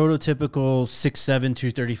like the prototypical 6'7",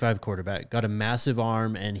 235 quarterback. Got a massive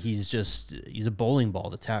arm, and he's a bowling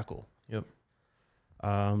ball to tackle. Yep.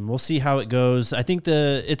 We'll see how it goes. I think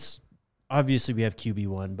it's obviously we have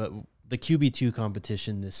QB1, but the QB2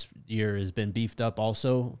 competition this year has been beefed up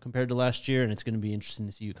also compared to last year, and it's going to be interesting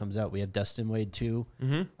to see who comes out. We have Destin Wade too.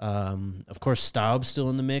 Mm-hmm. Of course, Staub's still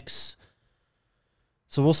in the mix.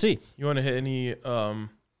 So we'll see. You want to hit any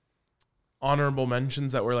honorable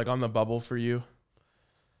mentions that were like on the bubble for you?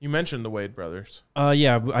 You mentioned the Wade brothers.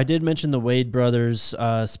 Yeah, I did mention the Wade brothers,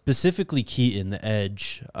 specifically Keaton, the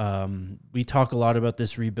edge. We talk a lot about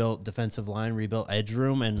this rebuilt defensive line, rebuilt edge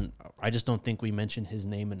room, and I just don't think we mentioned his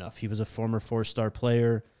name enough. He was a former 4-star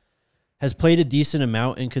player, has played a decent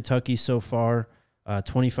amount in Kentucky so far,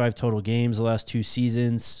 25 total games the last 2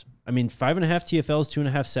 seasons. I mean, 5.5 TFLs,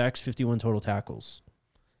 2.5 sacks, 51 total tackles.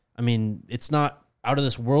 I mean, it's not out of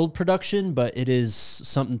this world production, but it is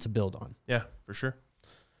something to build on. Yeah, for sure.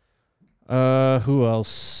 Who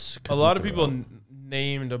else? A lot of people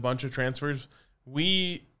named a bunch of transfers.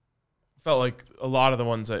 We felt like a lot of the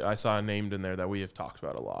ones that I saw named in there that we have talked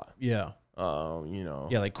about a lot. Yeah.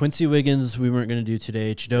 Yeah, like Quincy Wiggins, we weren't going to do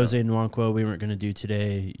today. Chidozie Nwankwo, we weren't going to do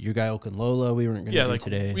today. Your guy Okunlola, we weren't going to do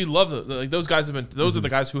today. We love like those guys have been. Those are the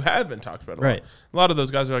guys who have been talked about a lot. A lot of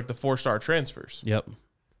those guys are like the 4-star transfers. Yep.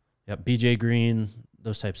 BJ Green,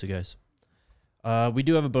 those types of guys. We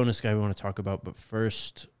do have a bonus guy we want to talk about, but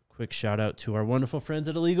first, quick shout out to our wonderful friends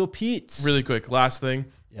at Illegal Pete's. Really quick, last thing.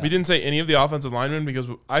 Yeah. We didn't say any of the offensive linemen because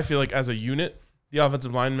I feel like as a unit, the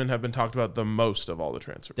offensive linemen have been talked about the most of all the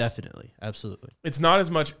transfers. Definitely. Absolutely. It's not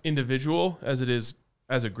as much individual as it is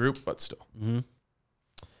as a group, but still. Mm-hmm.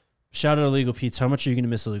 Shout out Illegal Pete's. How much are you going to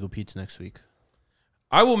miss Illegal Pete's next week?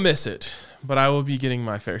 I will miss it, but I will be getting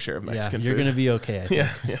my fair share of Mexican food. You're going to be okay, I think.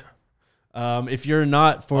 Yeah. If you're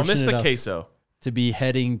not fortunate I'll miss the enough queso to be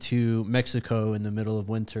heading to Mexico in the middle of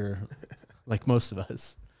winter, like most of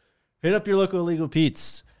us, hit up your local Illegal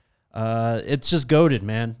Pete's. It's just goated,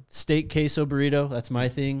 man. Steak queso burrito, that's my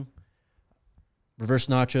thing. Reverse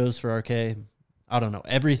nachos for RK. I don't know.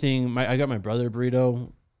 Everything. I got my brother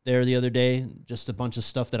burrito there the other day. Just a bunch of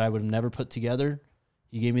stuff that I would have never put together.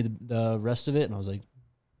 He gave me the rest of it, and I was like,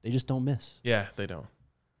 they just don't miss. Yeah, they don't.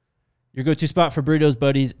 Your go-to spot for burritos,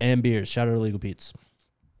 buddies, and beers. Shout out to Illegal Pete's.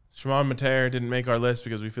 Shimon Mater didn't make our list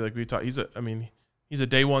because we feel like he's a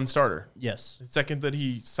day one starter. Yes. The second that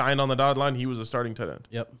he signed on the dotted line, he was a starting tight end.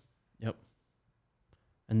 Yep.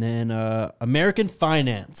 And then American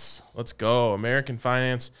Finance. Let's go. American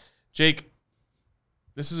Finance. Jake,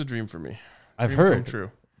 this is a dream for me. I've Dream heard. come true.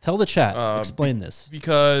 Tell the chat. Explain this.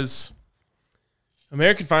 Because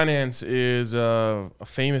American Finance is a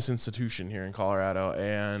famous institution here in Colorado,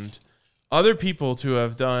 and other people to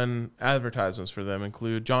have done advertisements for them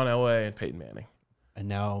include John Elway and Peyton Manning. And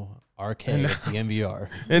now RK at DMVR.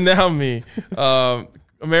 And now me.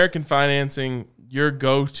 American Financing, your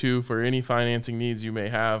go-to for any financing needs you may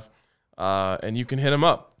have. And you can hit them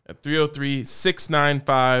up at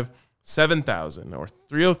 303-695-7000 or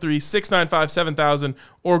 303-695-7000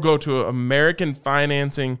 or go to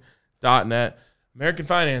AmericanFinancing.net. American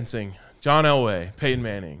Financing, John Elway, Peyton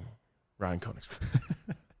Manning, Ryan Koenigsberg.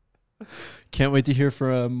 Can't wait to hear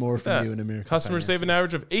more from you in American Customers Financing. save an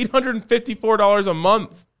average of $854 a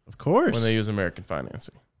month. Of course. When they use American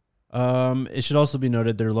Financing. It should also be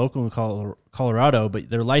noted they're local in Colorado, but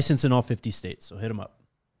they're licensed in all 50 states, so hit them up.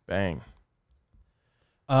 Bang.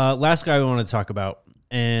 Last guy we want to talk about,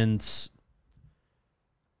 and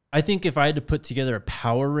I think if I had to put together a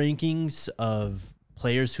power rankings of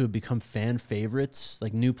players who have become fan favorites,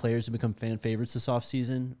 like new players who become fan favorites this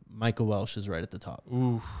offseason, Michael Welsh is right at the top.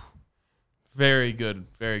 Ooh, very good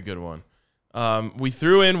one. We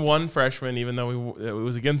threw in one freshman, even though it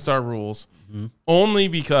was against our rules, only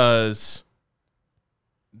because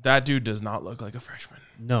that dude does not look like a freshman.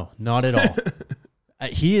 No, not at all.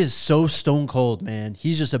 He is so stone cold, man.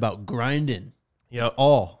 He's just about grinding. Yep. That's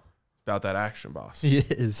all. About that action, boss. He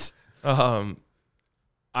is.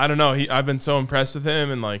 I don't know. I've been so impressed with him,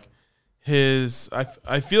 and like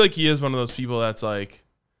I feel like he is one of those people that's like,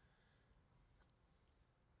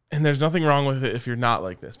 and there's nothing wrong with it if you're not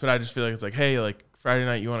like this, but I just feel like it's like, hey, like Friday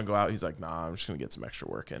night, you want to go out? He's like, nah, I'm just going to get some extra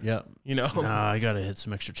work in. Yeah. You know? Nah, I got to hit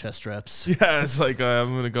some extra chest reps. Yeah, it's like,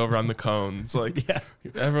 I'm going to go run the cone. It's like,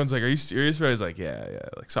 everyone's like, are you serious? But he's like, yeah.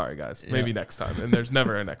 Like, sorry, guys. Maybe next time. And there's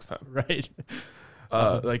never a next time. Right.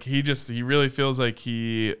 Like, he really feels like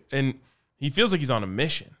he feels like he's on a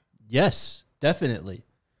mission. Yes, definitely.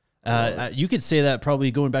 You could say that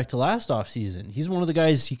probably going back to last offseason. He's one of the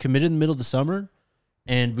guys, he committed in the middle of the summer,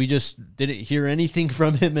 and we just didn't hear anything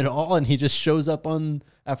from him at all, and he just shows up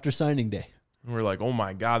after signing day. And we're like, oh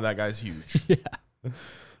my God, that guy's huge.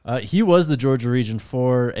 Yeah. He was the Georgia Region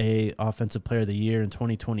 4A Offensive Player of the Year in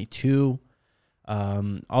 2022.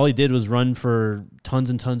 All he did was run for tons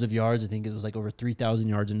and tons of yards. I think it was like over 3,000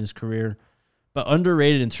 yards in his career. But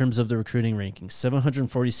underrated in terms of the recruiting rankings.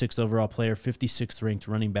 746th overall player, 56th ranked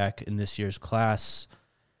running back in this year's class.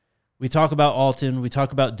 We talk about Alton. We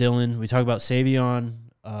talk about Dylan. We talk about Savion.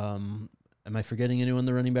 Am I forgetting anyone in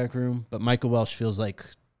the running back room? But Michael Welsh feels like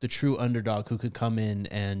the true underdog who could come in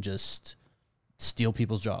and just steal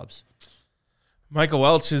people's jobs. Michael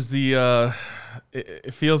Welch is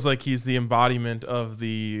it feels like he's the embodiment of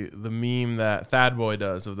the meme that Thad Boy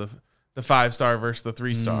does of the 5-star versus the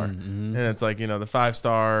 3-star. Mm-hmm. And it's like, the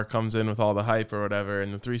 5-star comes in with all the hype or whatever,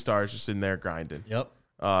 and the 3-star is just in there grinding. Yep.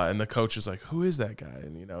 And the coach is like, who is that guy?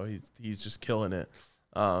 And, he's just killing it.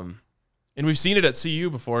 And we've seen it at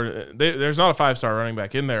CU before. There's not a 5-star running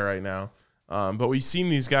back in there right now. But we've seen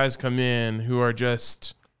these guys come in who are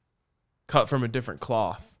just cut from a different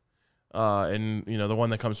cloth. And the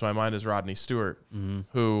one that comes to my mind is Rodney Stewart,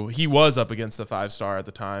 who he was up against the 5-star at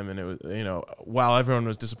the time. And it was, while everyone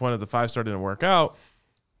was disappointed the 5-star didn't work out,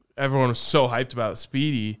 everyone was so hyped about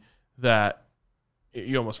Speedy that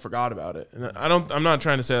you almost forgot about it. And I'm not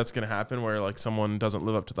trying to say that's going to happen where like someone doesn't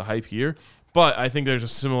live up to the hype here, but I think there's a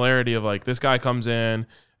similarity of like this guy comes in,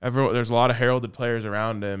 there's a lot of heralded players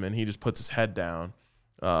around him, and he just puts his head down.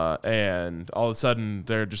 And all of a sudden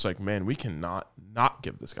they're just like, man, we cannot not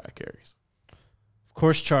give this guy carries. Of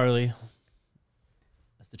course, Charlie.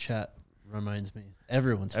 As the chat reminds me,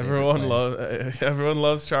 Everyone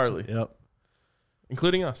loves Charlie. Yep,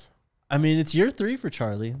 including us. I mean, it's year 3 for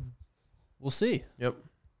Charlie. We'll see. Yep.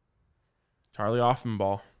 Charlie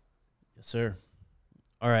Offenball. Yes, sir.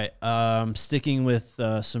 All right. Sticking with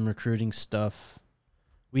some recruiting stuff,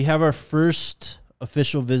 we have our first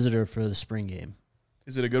official visitor for the spring game.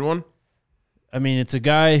 Is it a good one? I mean, it's a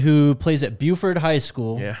guy who plays at Buford High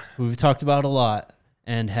School, who we've talked about a lot,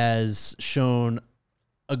 and has shown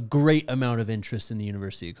a great amount of interest in the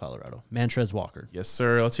University of Colorado. Mantrez Walker. Yes,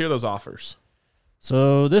 sir. Let's hear those offers.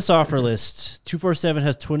 So this offer list, 247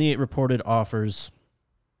 has 28 reported offers.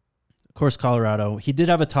 Of course, Colorado. He did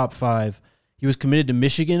have a top 5. He was committed to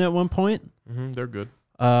Michigan at one point. They're good.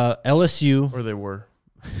 LSU. Or they were.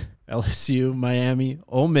 LSU, Miami,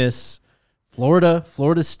 Ole Miss, Florida,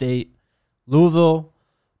 Florida State, Louisville,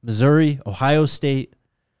 Missouri, Ohio State,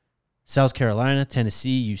 South Carolina,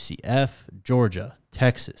 Tennessee, UCF, Georgia,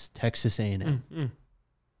 Texas, Texas A&M.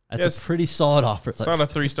 That's a pretty solid offer list. It's not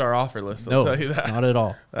a 3-star offer list, I'll tell you that. Not at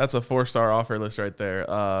all. That's a 4-star offer list right there.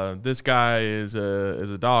 This guy is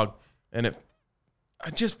a dog, and it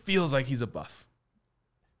just feels like he's a buff.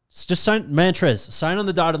 Just sign Mantrez. Sign on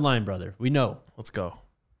the dotted line, brother. We know. Let's go.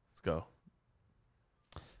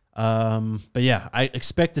 But yeah, I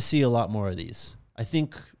expect to see a lot more of these. I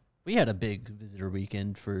think we had a big visitor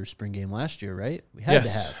weekend for spring game last year, right? We had to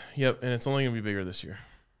have. Yep, and it's only going to be bigger this year.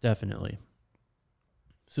 Definitely.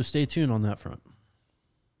 So stay tuned on that front.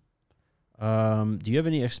 Do you have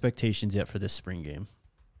any expectations yet for this spring game?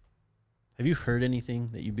 Have you heard anything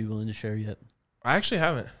that you'd be willing to share yet? I actually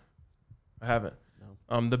haven't. No.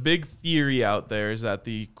 The big theory out there is that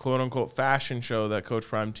the quote-unquote fashion show that Coach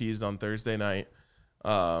Prime teased on Thursday night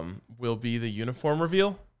will be the uniform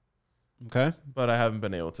reveal. Okay. But I haven't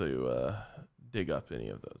been able to dig up any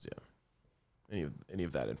of those yet. Any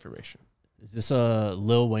of that information. Is this a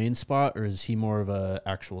Lil Wayne spot, or is he more of a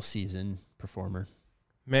actual season performer?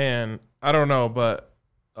 Man, I don't know, but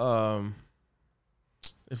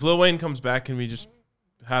if Lil Wayne comes back, can we just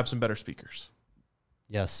have some better speakers?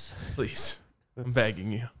 Yes. Please. I'm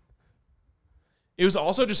begging you. It was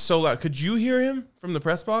also just so loud. Could you hear him from the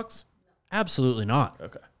press box? Absolutely not.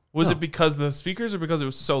 Okay. Was it because of the speakers or because it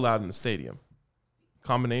was so loud in the stadium?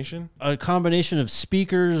 Combination? A combination of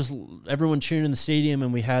speakers, everyone cheering in the stadium,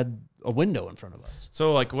 and we had a window in front of us.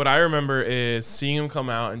 So, like, what I remember is seeing him come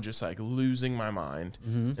out and just, like, losing my mind.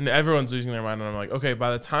 Mm-hmm. And everyone's losing their mind. And I'm like, okay,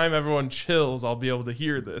 by the time everyone chills, I'll be able to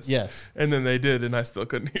hear this. Yes. And then they did, and I still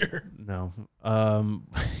couldn't hear. No.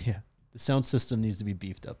 Yeah. The sound system needs to be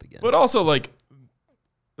beefed up again. But also, like,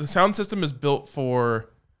 the sound system is built for,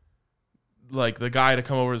 like, the guy to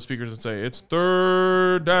come over to the speakers and say, it's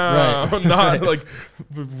third down. Right. Not, like,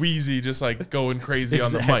 Wheezy just, like, going crazy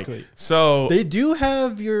on the mic. So they do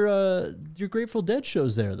have your Grateful Dead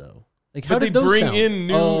shows there, though. Like, how but did they those bring sound? in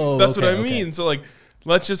new. That's what I mean. So, like,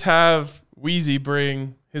 let's just have Wheezy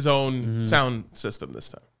bring his own sound system this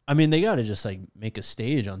time. I mean, they got to just, like, make a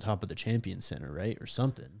stage on top of the Champion Center, right? Or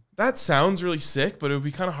something. That sounds really sick, but it would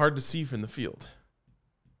be kind of hard to see from the field.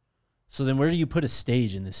 So then where do you put a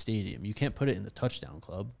stage in this stadium? You can't put it in the touchdown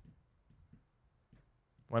club.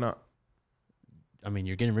 Why not? I mean,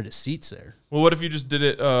 you're getting rid of seats there. Well, what if you just did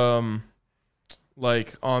it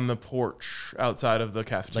like on the porch outside of the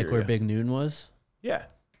cafeteria? Like where Big Noon was? Yeah.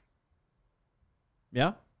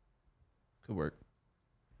 Yeah? Could work.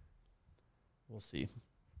 We'll see.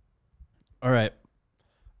 All right.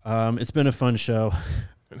 It's been a fun show.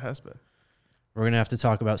 It has been. We're going to have to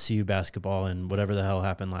talk about CU basketball and whatever the hell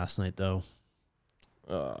happened last night, though.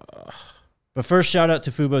 But first, shout out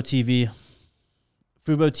to Fubo TV.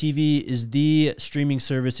 Fubo TV is the streaming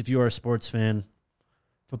service if you are a sports fan.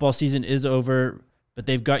 Football season is over, but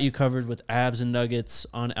they've got you covered with Avs and Nuggets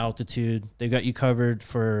on Altitude. They've got you covered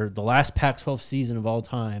for the last Pac-12 season of all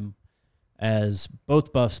time as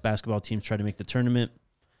both Buffs basketball teams try to make the tournament.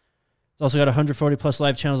 It's also got 140-plus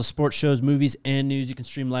live channels of sports shows, movies, and news. You can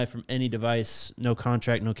stream live from any device. No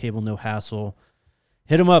contract, no cable, no hassle.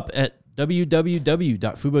 Hit them up at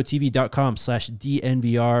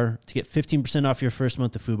www.fubotv.com/DNVR to get 15% off your first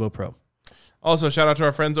month of Fubo Pro. Also, shout out to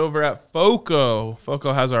our friends over at FOCO.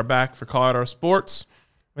 FOCO has our back for Colorado sports,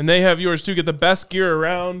 and they have yours too. Get the best gear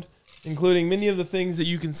around, including many of the things that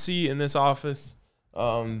you can see in this office.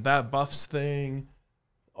 That Buffs thing.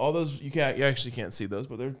 All those, you actually can't see those,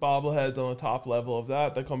 but there's bobbleheads on the top level of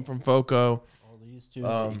that come from FOCO. All these two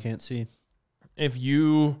that you can't see. If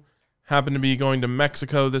you happen to be going to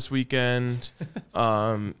Mexico this weekend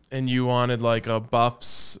and you wanted like a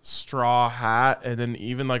Buffs straw hat and then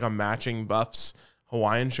even like a matching Buffs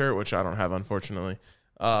Hawaiian shirt, which I don't have, unfortunately.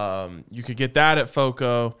 You could get that at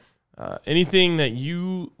FOCO. Anything that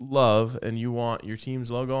you love and you want your team's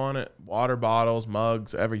logo on it, water bottles,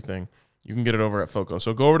 mugs, everything, you can get it over at FOCO.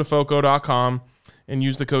 So go over to FOCO.com and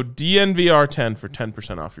use the code DNVR10 for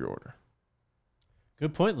 10% off your order.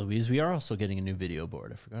 Good point, Louise. We are also getting a new video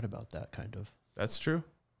board. I forgot about that, kind of. That's true.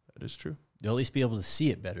 That is true. You'll at least be able to see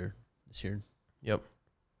it better this year. Yep.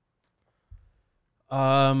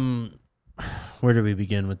 Where do we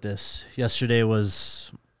begin with this? Yesterday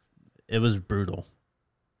was brutal.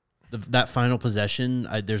 That final possession,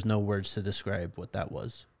 there's no words to describe what that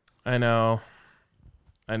was. I know.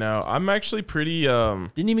 I'm actually pretty.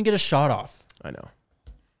 Didn't even get a shot off. I know.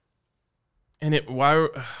 And why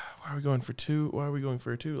are we going for two? Why are we going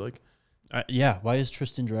for a two? Like, yeah. Why is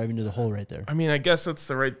Tristan driving to the hole right there? I mean, I guess it's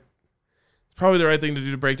probably the right thing to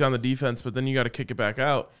do to break down the defense, but then you got to kick it back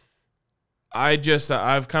out.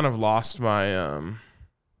 I've kind of lost my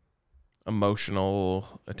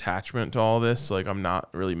emotional attachment to all this. Like, I'm not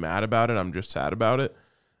really mad about it. I'm just sad about it.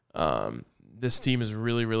 This team is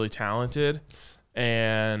really, really talented,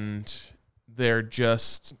 and they're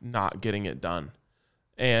just not getting it done.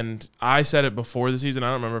 And I said it before the season. I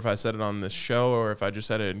don't remember if I said it on this show or if I just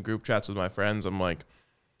said it in group chats with my friends. I'm like,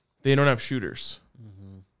 they don't have shooters.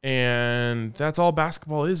 Mm-hmm. And that's all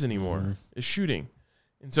basketball is anymore, is shooting.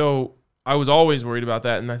 And so I was always worried about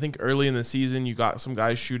that. And I think early in the season, you got some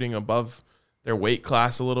guys shooting above their weight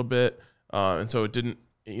class a little bit. And so it didn't,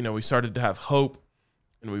 we started to have hope,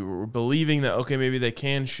 and we were believing that, okay, maybe they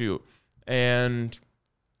can shoot. And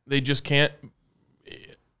they just can't,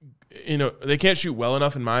 they can't shoot well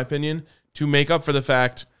enough, in my opinion, to make up for the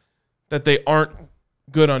fact that they aren't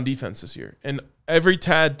good on defense this year. And every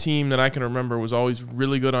TAD team that I can remember was always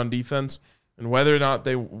really good on defense. And whether or not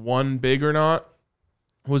they won big or not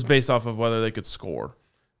was based off of whether they could score.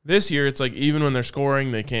 This year, it's like even when they're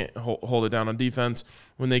scoring, they can't hold it down on defense.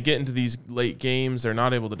 When they get into these late games, they're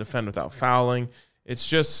not able to defend without fouling. It's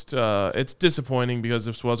just it's disappointing because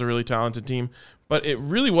this was a really talented team, but it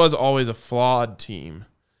really was always a flawed team.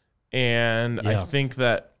 And I think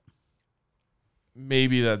that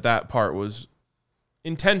maybe that part was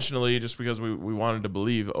intentionally just because we wanted to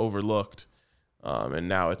believe overlooked, and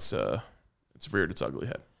now it's reared its ugly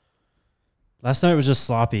head. Last night was just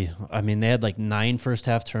sloppy. I mean, they had like 9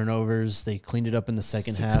 first-half turnovers. They cleaned it up in the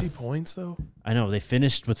second 60 half. 60 points, though? I know. They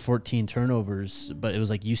finished with 14 turnovers, but it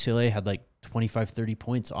was like UCLA had like 25, 30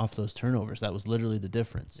 points off those turnovers. That was literally the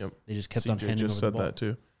difference. Yep. They just kept CJ on handing just over the said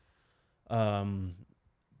ball. that, too.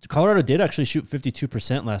 Colorado did actually shoot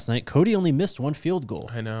 52% last night. Cody only missed 1 field goal.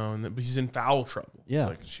 I know, but he's in foul trouble. Yeah. It's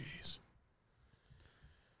like, jeez.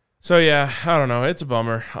 So, yeah, I don't know. It's a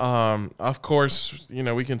bummer. Of course,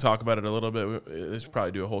 we can talk about it a little bit. Let's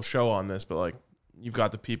probably do a whole show on this, but, like, you've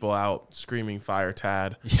got the people out screaming fire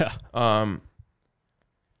Tad. Yeah.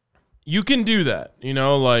 You can do that.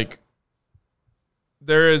 Like,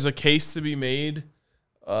 there is a case to be made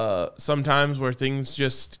sometimes where things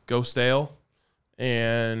just go stale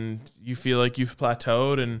and you feel like you've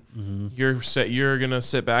plateaued, and you're going to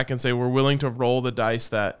sit back and say, we're willing to roll the dice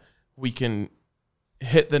that we can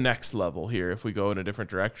hit the next level here if we go in a different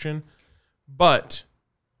direction. But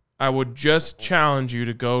I would just challenge you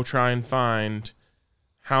to go try and find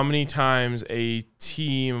how many times a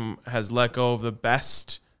team has let go of the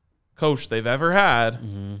best coach they've ever had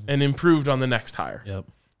and improved on the next hire. Yep.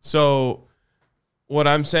 So what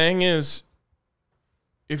I'm saying is,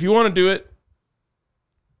 if you want to do it,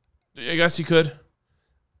 I guess you could,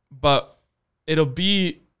 but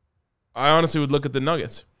I honestly would look at the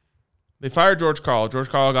Nuggets. They fired George Karl. George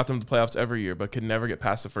Karl got them to the playoffs every year, but could never get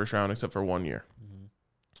past the first round except for 1 year. Mm-hmm.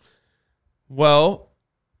 Well,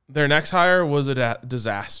 their next hire was a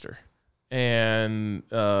disaster, and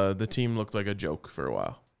the team looked like a joke for a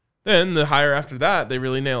while. Then the hire after that, they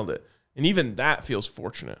really nailed it, and even that feels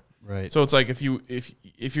fortunate. Right. So it's like if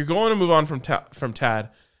you're going to move on from TAD,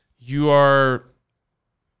 you are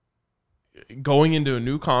going into a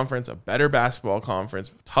new conference, a better basketball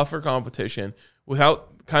conference, tougher competition,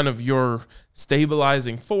 without kind of your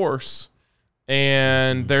stabilizing force,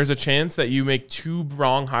 and there's a chance that you make 2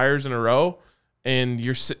 wrong hires in a row, and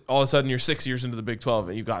you're all of a sudden you're 6 years into the Big 12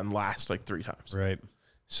 and you've gotten last like 3 times. Right.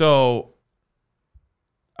 So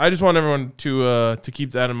I just want everyone to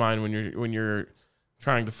keep that in mind when you're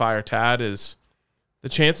trying to fire Tad. Is the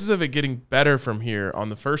chances of it getting better from here on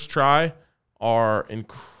the first try are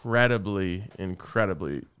incredibly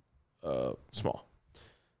small.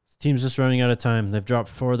 Team's just running out of time. They've dropped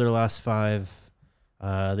 4 of their last 5.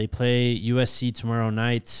 They play USC tomorrow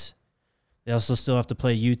night. They also still have to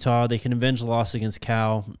play Utah. They can avenge the loss against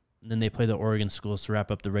Cal. And then they play the Oregon schools to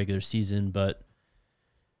wrap up the regular season. But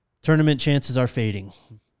Tournament chances are fading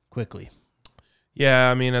quickly.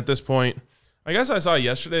 Yeah, I mean, at this point, I guess I saw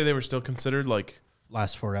yesterday they were still considered like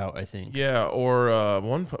last 4 out, I think. Yeah, or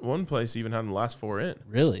one place even had the last 4 in.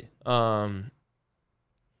 Really?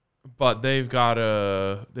 But they've got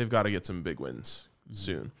to get some big wins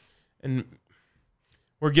soon, and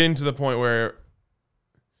we're getting to the point where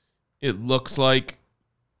it looks like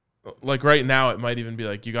right now it might even be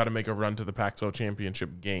like you got to make a run to the Pac-12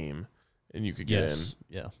 championship game, and you could get in.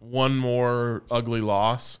 Yeah. One more ugly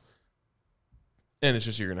loss, and it's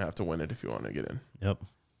just you're gonna have to win it if you want to get in. Yep.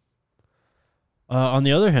 On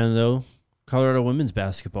the other hand, though, Colorado women's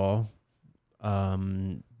basketball,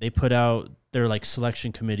 they put out their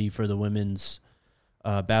selection committee for the women's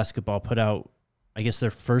basketball put out, I guess,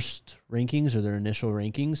 their first rankings or their initial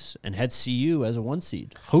rankings, and had CU as a 1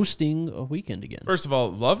 seed hosting a weekend again. First of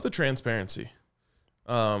all, love the transparency.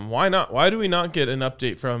 Why not? Why do we not get an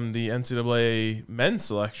update from the NCAA men's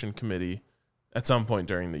selection committee at some point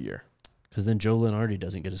during the year? Because then Joe Lenardi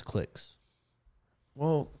doesn't get his clicks.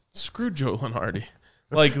 Well, screw Joe Lenardi.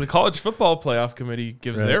 The college football playoff committee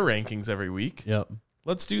gives their rankings every week. Yep.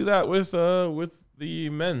 Let's do that with the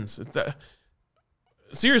men's.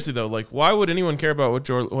 Seriously though, why would anyone care about what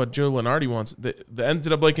Joe Lenardi wants? The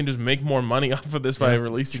NCAA can just make more money off of this by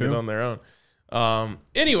releasing it on their own.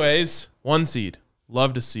 Anyways, 1 seed.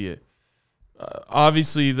 Love to see it.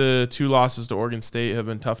 Obviously, the 2 losses to Oregon State have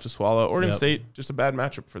been tough to swallow. Oregon State, just a bad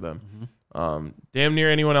matchup for them. Mm-hmm. Damn near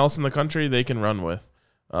anyone else in the country they can run with.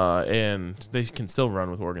 And they can still run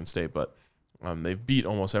with Oregon State, but they've beat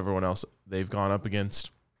almost everyone else they've gone up against.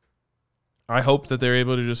 I hope that they're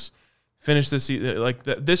able to just finish this season.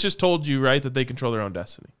 This just told you, right, that they control their own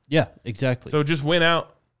destiny. Yeah, exactly. So just win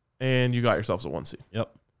out, and you got yourselves a 1 seed. Yep.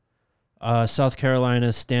 South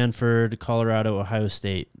Carolina, Stanford, Colorado, Ohio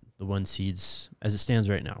State, the 1 seeds as it stands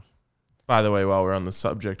right now. By the way, while we're on the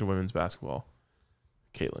subject of women's basketball,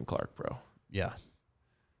 Caitlin Clark, bro. Yeah.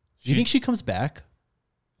 Do you think she comes back?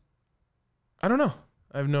 I don't know.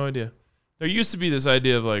 I have no idea. There used to be this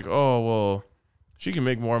idea of oh, well, she can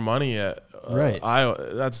make more money at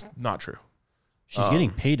Iowa. That's not true. She's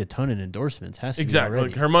getting paid a ton in endorsements. Has to exactly. Be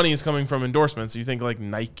already. Her money is coming from endorsements. You think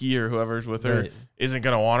Nike or whoever's with her isn't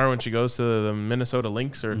going to want her when she goes to the Minnesota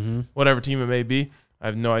Lynx or whatever team it may be. I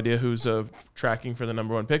have no idea who's tracking for the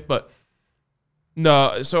number 1 pick, but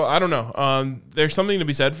no. So I don't know. There's something to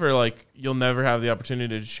be said for you'll never have the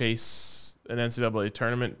opportunity to chase an NCAA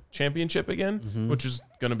tournament championship again, which is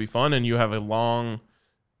going to be fun, and you have a long,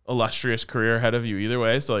 illustrious career ahead of you either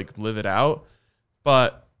way. So live it out,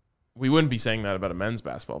 but we wouldn't be saying that about a men's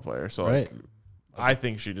basketball player. So I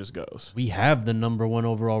think she just goes. We have the number 1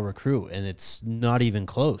 overall recruit, and it's not even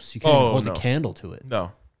close. You can't even hold a candle to it.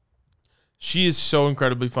 No. She is so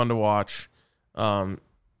incredibly fun to watch.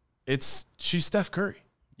 She's Steph Curry.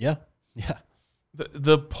 Yeah. Yeah.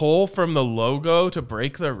 The pull from the logo to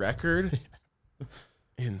break the record,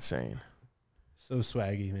 insane. So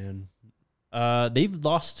swaggy, man. They've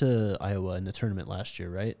lost to Iowa in the tournament last year,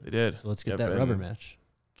 right? They did. So let's get that rubber match.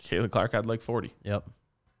 Caitlin Clark had 40. Yep.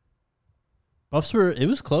 Buffs it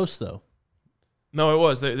was close, though. No, it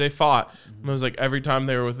was. They fought. It was every time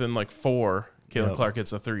they were within 4, Caitlin Clark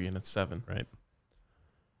hits a 3, and it's 7. Right.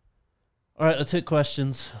 All right, let's hit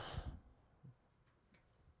questions.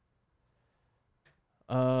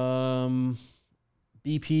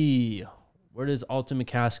 BP, where does Alton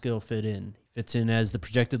McCaskill fit in? He fits in as the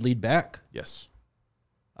projected lead back. Yes.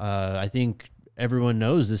 I think everyone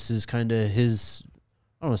knows this is kind of his,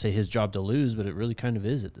 I don't want to say his job to lose, but it really kind of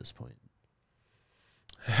is at this point.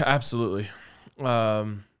 Absolutely.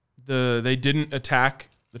 They didn't attack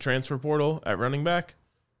the transfer portal at running back.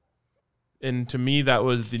 And to me, that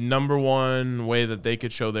was the number 1 way that they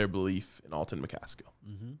could show their belief in Alton McCaskill.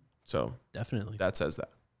 Mm-hmm. So definitely that says that.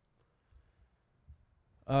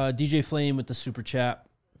 DJ Flame with the super chat.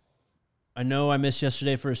 I know I missed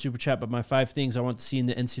yesterday for a super chat, but my 5 things I want to see in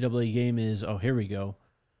the NCAA game is, here we go.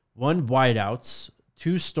 1, wideouts.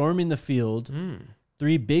 2, storming the field.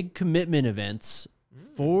 3, big commitment events.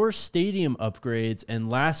 4, stadium upgrades. And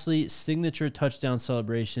lastly, signature touchdown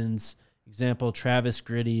celebrations. Example, Travis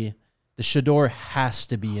Gritty. The Shador has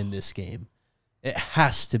to be in this game. It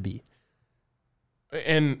has to be.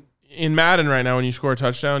 And in Madden right now, when you score a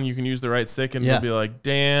touchdown, you can use the right stick and it'll be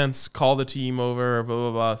dance, call the team over, blah,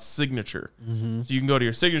 blah, blah, signature. Mm-hmm. So you can go to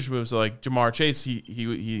your signature moves. So Jamar Chase, he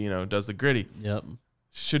does the gritty. Yep.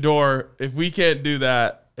 Shador, if we can't do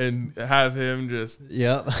that and have him just.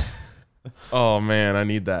 Yep. Oh, man, I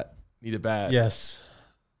need that. Need it bad. Yes.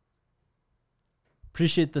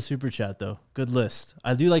 Appreciate the super chat, though. Good list.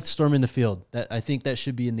 I do like storming the field. I think that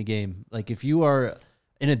should be in the game. If you are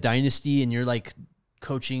in a dynasty and you're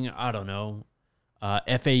coaching, I don't know,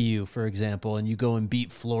 FAU, for example, and you go and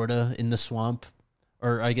beat Florida in the swamp,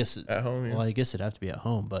 or I guess at home. Yeah. Well, I guess it'd have to be at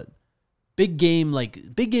home, but big games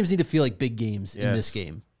need to feel like big games in this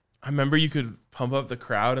game. I remember you could pump up the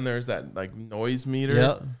crowd and there's that like noise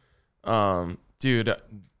meter. Yeah. Dude,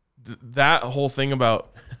 that whole thing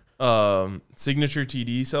about signature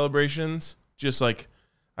TD celebrations, just like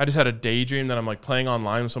I just had a daydream that I'm like playing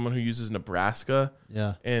online with someone who uses Nebraska.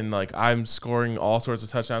 Yeah. And like I'm scoring all sorts of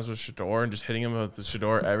touchdowns with Shador and just hitting him with the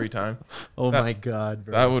Shador every time. My God,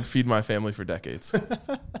 bro. That would feed my family for decades.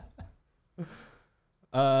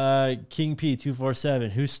 King P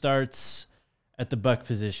 247. Who starts at the buck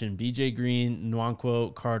position? BJ Green,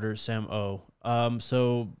 Nwankwo, Carter, Sam O.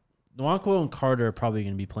 So Nwankwo and Carter are probably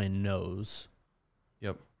going to be playing nose.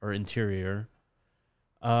 Yep. Or interior.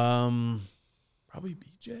 Probably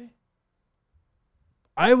BJ.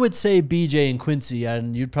 I would say BJ and Quincy,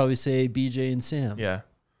 and you'd probably say BJ and Sam. Yeah.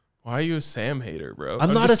 Why are you a Sam hater, bro?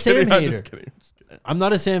 I'm not a Sam hater. I'm just kidding. I'm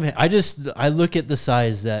not a Sam hater. I look at the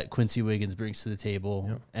size that Quincy Wiggins brings to the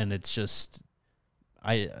table, and it's just,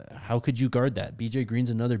 how could you guard that? BJ Green's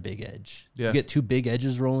another big edge. Yeah. You get two big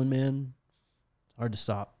edges rolling, man. Hard to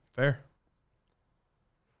stop. Fair.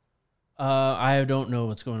 I don't know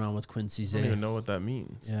what's going on with Quincy. I don't even know what that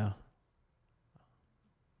means. Yeah.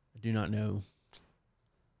 I do not know.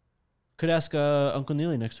 Could ask Uncle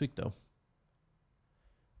Neely next week, though.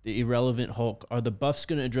 The irrelevant Hulk. Are the Buffs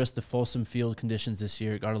going to address the Folsom Field conditions this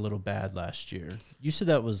year? It got a little bad last year. You said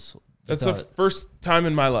that was... That's the first time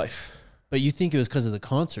in my life. But you think it was because of the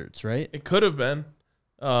concerts, right? It could have been.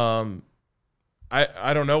 I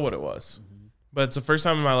don't know what it was. Mm-hmm. But it's the first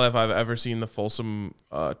time in my life I've ever seen the Folsom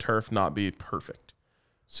turf not be perfect.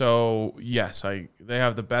 So, yes, they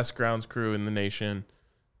have the best grounds crew in the nation.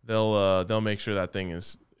 They'll make sure that thing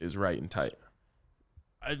is right and tight.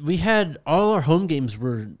 We had all our home games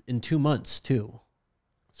were in 2 months too.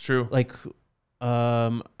 It's true. Like,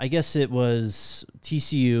 I guess it was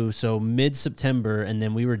TCU, so mid-September, and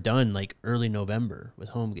then we were done like early November with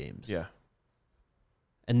home games. Yeah.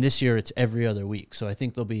 And this year it's every other week, so I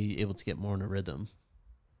think they'll be able to get more in a rhythm.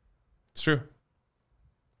 It's true.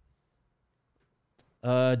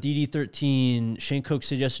 DD13, Shane Koch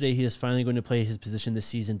said yesterday he is finally going to play his position this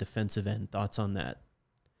season, defensive end. Thoughts on that?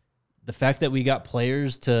 The fact that we got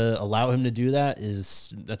players to allow him to do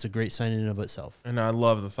that's a great sign in and of itself. And I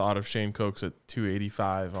love the thought of Shane Koch at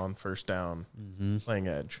 285 on first down, playing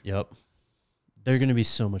edge. Yep. They're going to be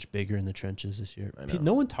so much bigger in the trenches this year.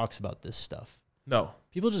 No one talks about this stuff. No.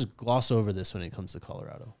 People just gloss over this when it comes to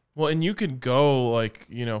Colorado. Well, and you could go like,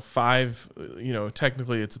 5,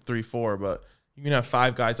 technically it's a 3-4, but you can have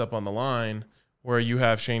 5 guys up on the line where you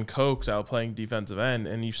have Shane Koch out playing defensive end,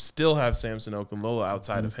 and you still have Samson Okunlola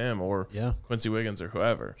outside of him, or Quincy Wiggins or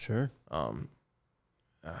whoever. Sure.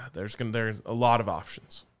 There's a lot of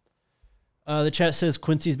options. The chat says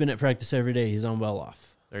Quincy's been at practice every day. He's on well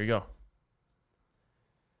off. There you go.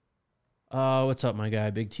 What's up, my guy?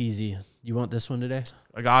 Big TZ. You want this one today?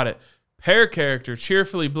 I got it. Pair character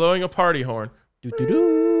cheerfully blowing a party horn.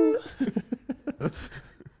 Do-do-do.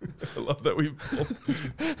 I love that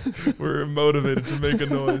we're motivated to make a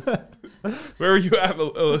noise. Where are you at,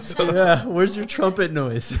 Alyssa? Yeah, where's your trumpet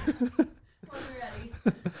noise?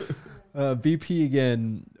 BP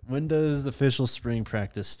again. When does official spring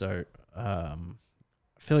practice start? I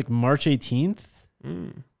feel like March 18th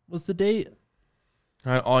was the date.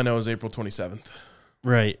 All I know is April 27th.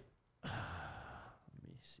 Right. Let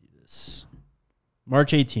me see this.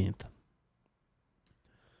 March 18th.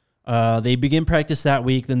 They begin practice that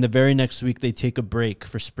week. Then the very next week, they take a break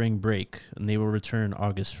for spring break, and they will return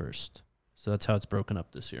August 1st. So that's how it's broken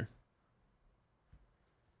up this year.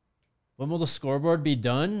 When will the scoreboard be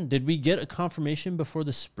done? Did we get a confirmation before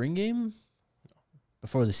the spring game?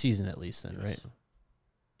 Before the season, at least, then, right?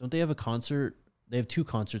 Don't they have a concert? They have 2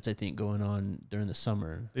 concerts, I think, going on during the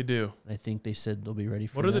summer. They do. I think they said they'll be ready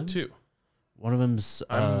for What are the 2? One of them's...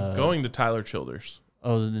 I'm going to Tyler Childers.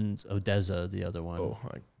 Oh, and then Odessa, the other one. Oh,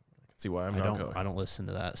 I can see why I'm not going. I don't listen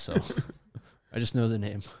to that, so I just know the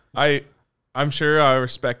name. I'm sure I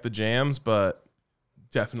respect the jams, but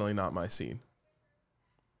definitely not my scene.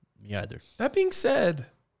 Me either. That being said,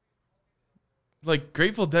 like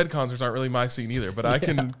Grateful Dead concerts aren't really my scene either, but I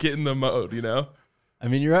can get in the mode, I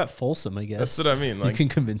mean, you're at Folsom, I guess. That's what I mean. Like, you can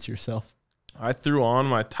convince yourself. I threw on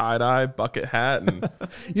my tie-dye bucket hat. And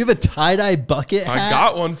you have a tie-dye bucket hat? I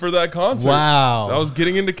got one for that concert. Wow. So I was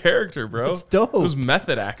getting into character, bro. That's dope. It was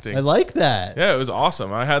method acting. I like that. Yeah, it was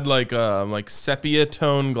awesome. I had like sepia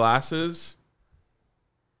tone glasses.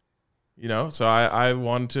 So I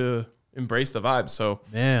wanted to embrace the vibe. So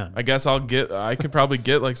Man, I guess I could probably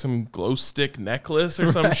get like some glow stick necklace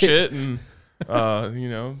or some shit and,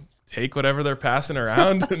 take whatever they're passing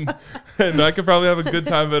around and I could probably have a good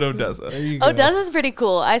time at Odessa. Odessa's pretty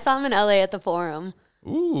cool. I saw him in LA at the Forum.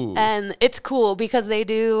 Ooh. And it's cool because they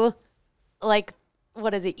do like,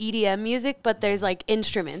 what is it, EDM music, but there's like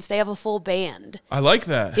instruments. They have a full band. I like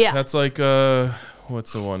that. Yeah. That's like,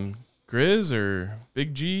 what's the one? Grizz or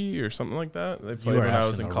Big G or something like that? They played when I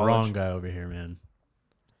was in college. Wrong guy over here, man.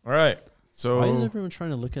 All right. So why is everyone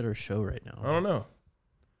trying to look at our show right now? I don't know.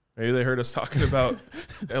 Maybe they heard us talking about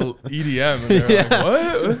EDM and they're like,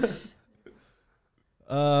 what?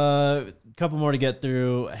 A couple more to get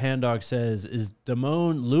through. Hand Dog says, is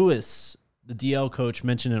Damone Lewis, the DL coach,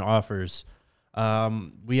 mentioned in offers?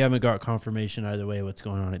 We haven't got confirmation either way what's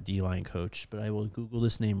going on at D-line coach, but I will Google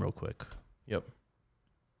this name real quick. Yep.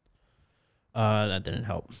 That didn't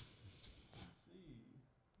help.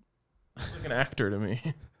 Looks like an actor to me.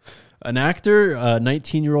 An actor,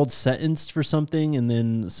 19-year-old sentenced for something, and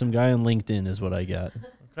then some guy on LinkedIn is what I got.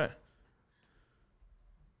 Okay.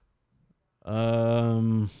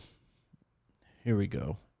 Here we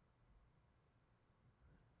go.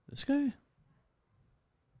 This guy?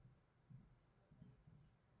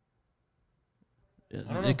 I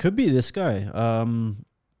don't know. It could be this guy. I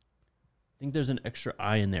think there's an extra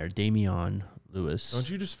I in there. Damian Lewis. Don't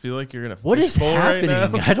you just feel like you're in a What is fishbowl right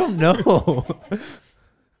happening? now? I don't know.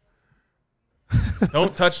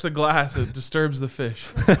 Don't touch the glass. It disturbs the fish.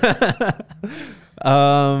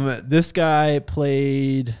 This guy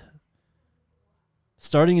played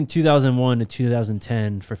starting in 2001 to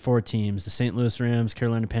 2010 for 4 teams: the St. Louis Rams,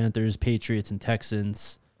 Carolina Panthers, Patriots, and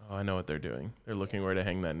Texans. Oh, I know what they're doing. They're looking where to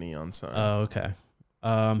hang that neon sign. Oh, okay.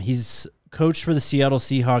 He's coached for the Seattle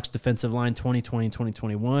Seahawks defensive line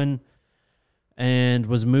 2020-2021 and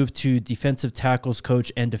was moved to defensive tackles coach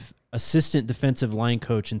and assistant defensive line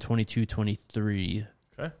coach in 22-23.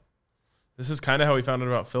 Okay. This is kind of how we found out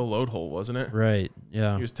about Phil Loadhole, wasn't it? Right,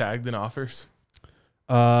 yeah. He was tagged in offers.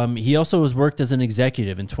 He also was worked as an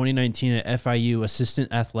executive in 2019 at FIU,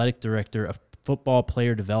 assistant athletic director of football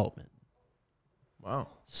player development. Wow.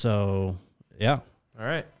 So, yeah. All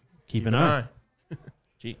right. Keep an eye.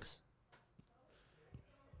 Cheeks.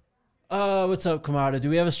 What's up, Kamada? Do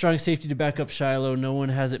we have a strong safety to back up Shiloh? No one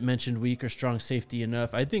hasn't mentioned weak or strong safety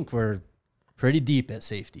enough. I think we're pretty deep at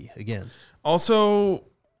safety again. Also,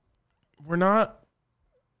 we're not.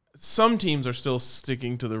 Some teams are still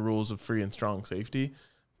sticking to the rules of free and strong safety,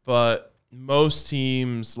 but most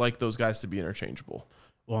teams like those guys to be interchangeable.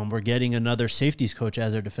 Well, and we're getting another safeties coach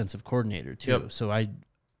as our defensive coordinator too. Yep. So I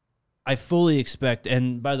fully expect.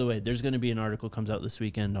 And by the way, there's going to be an article comes out this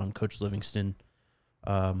weekend on Coach Livingston.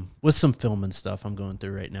 With some film and stuff I'm going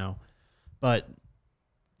through right now. But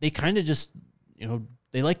they kind of just,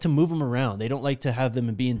 they like to move them around. They don't like to have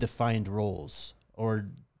them be in defined roles or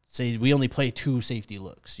say we only play 2 safety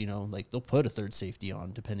looks, like they'll put a third safety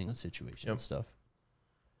on depending on situation and stuff.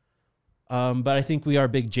 But I think we are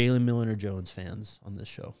big Jalen Milner-Jones fans on this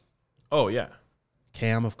show. Oh, yeah.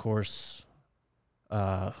 Cam, of course.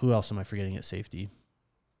 Who else am I forgetting at safety?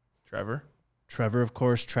 Trevor, of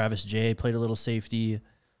course. Travis J played a little safety.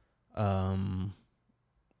 Yeah.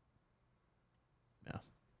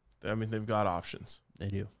 I mean, they've got options. They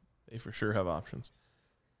do. They for sure have options.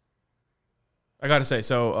 I got to say,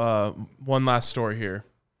 so one last story here.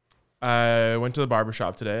 I went to the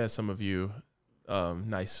barbershop today, as some of you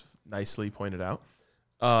nicely pointed out.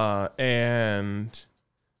 And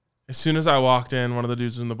as soon as I walked in, one of the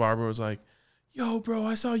dudes in the barber was like, yo, bro,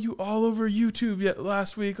 I saw you all over YouTube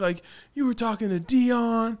last week. Like, you were talking to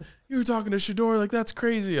Deion. You were talking to Shador. Like, that's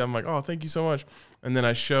crazy. I'm like, oh, thank you so much. And then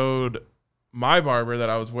I showed my barber that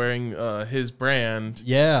I was wearing his brand.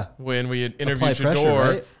 Yeah. When we had interviewed Apply Shador.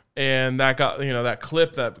 pressure, right? And that got, that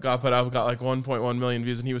clip that got put out got like 1.1 million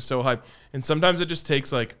views. And he was so hyped. And sometimes it just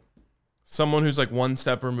takes like someone who's like one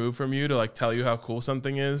step removed from you to like tell you how cool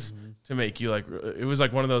something is to make you like, it was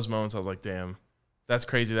like one of those moments I was like, damn, that's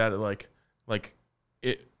crazy that it like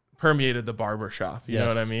it permeated the barber shop. You know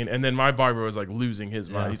what I mean? And then my barber was like losing his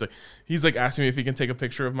mind. He's like asking me if he can take a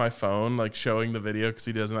picture of my phone, like showing the video because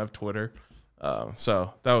he doesn't have Twitter.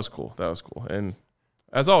 So that was cool. And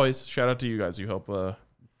as always, shout out to you guys. You help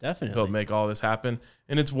make all this happen.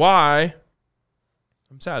 And it's why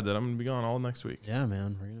I'm sad that I'm going to be gone all next week. Yeah,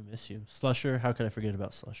 man. We're going to miss you. Slusher. How could I forget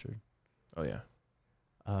about Slusher? Oh, yeah.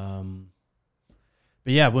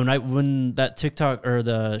 But yeah, when that TikTok or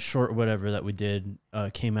the short whatever that we did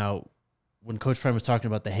came out, when Coach Prime was talking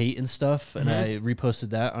about the hate and stuff, and I reposted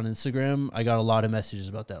that on Instagram, I got a lot of messages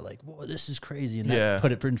about that, like, whoa, this is crazy. And that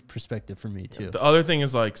put it in perspective for me, too. The other thing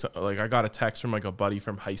is, like I got a text from, like, a buddy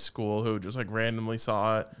from high school who just, like, randomly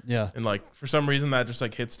saw it. Yeah. And, like, for some reason that just,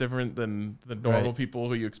 like, hits different than the normal people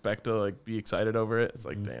who you expect to, like, be excited over it. It's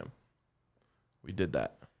like, damn, we did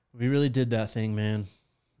that. We really did that thing, man.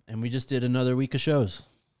 And we just did another week of shows.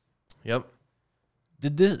 Yep.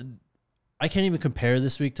 I can't even compare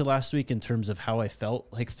this week to last week in terms of how I felt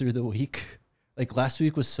like through the week. Like last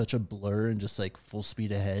week was such a blur and just like full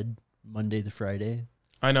speed ahead, Monday to Friday.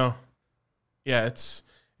 I know. Yeah, it's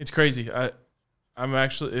crazy. I'm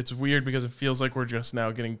actually, it's weird because it feels like we're just now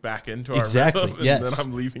getting back into our rhythm, and then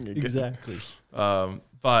I'm leaving again. Exactly.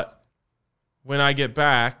 But when I get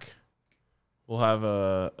back, we'll have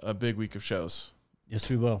a big week of shows. Yes,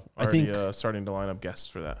 we will. Already, I think starting to line up guests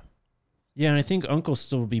for that. Yeah, and I think Uncle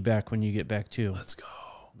still will be back when you get back too. Let's go.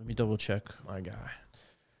 Let me double check. My guy.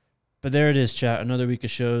 But there it is, chat. Another week of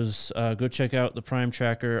shows. Go check out the Prime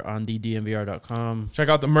Tracker on thedmvr.com. Check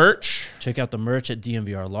out the merch. Check out the merch at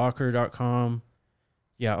dmvrlocker.com.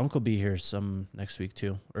 Yeah, Uncle be here some next week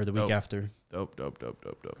too, or the week after. Dope.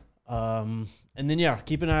 And then, yeah,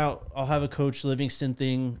 keep an eye out. I'll have a Coach Livingston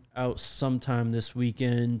thing out sometime this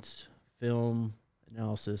weekend. Film,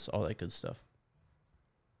 analysis, all that good stuff.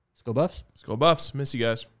 Let's go Buffs. Let's go Buffs. Miss you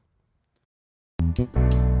guys. We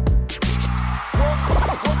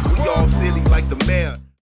all silly like the mayor.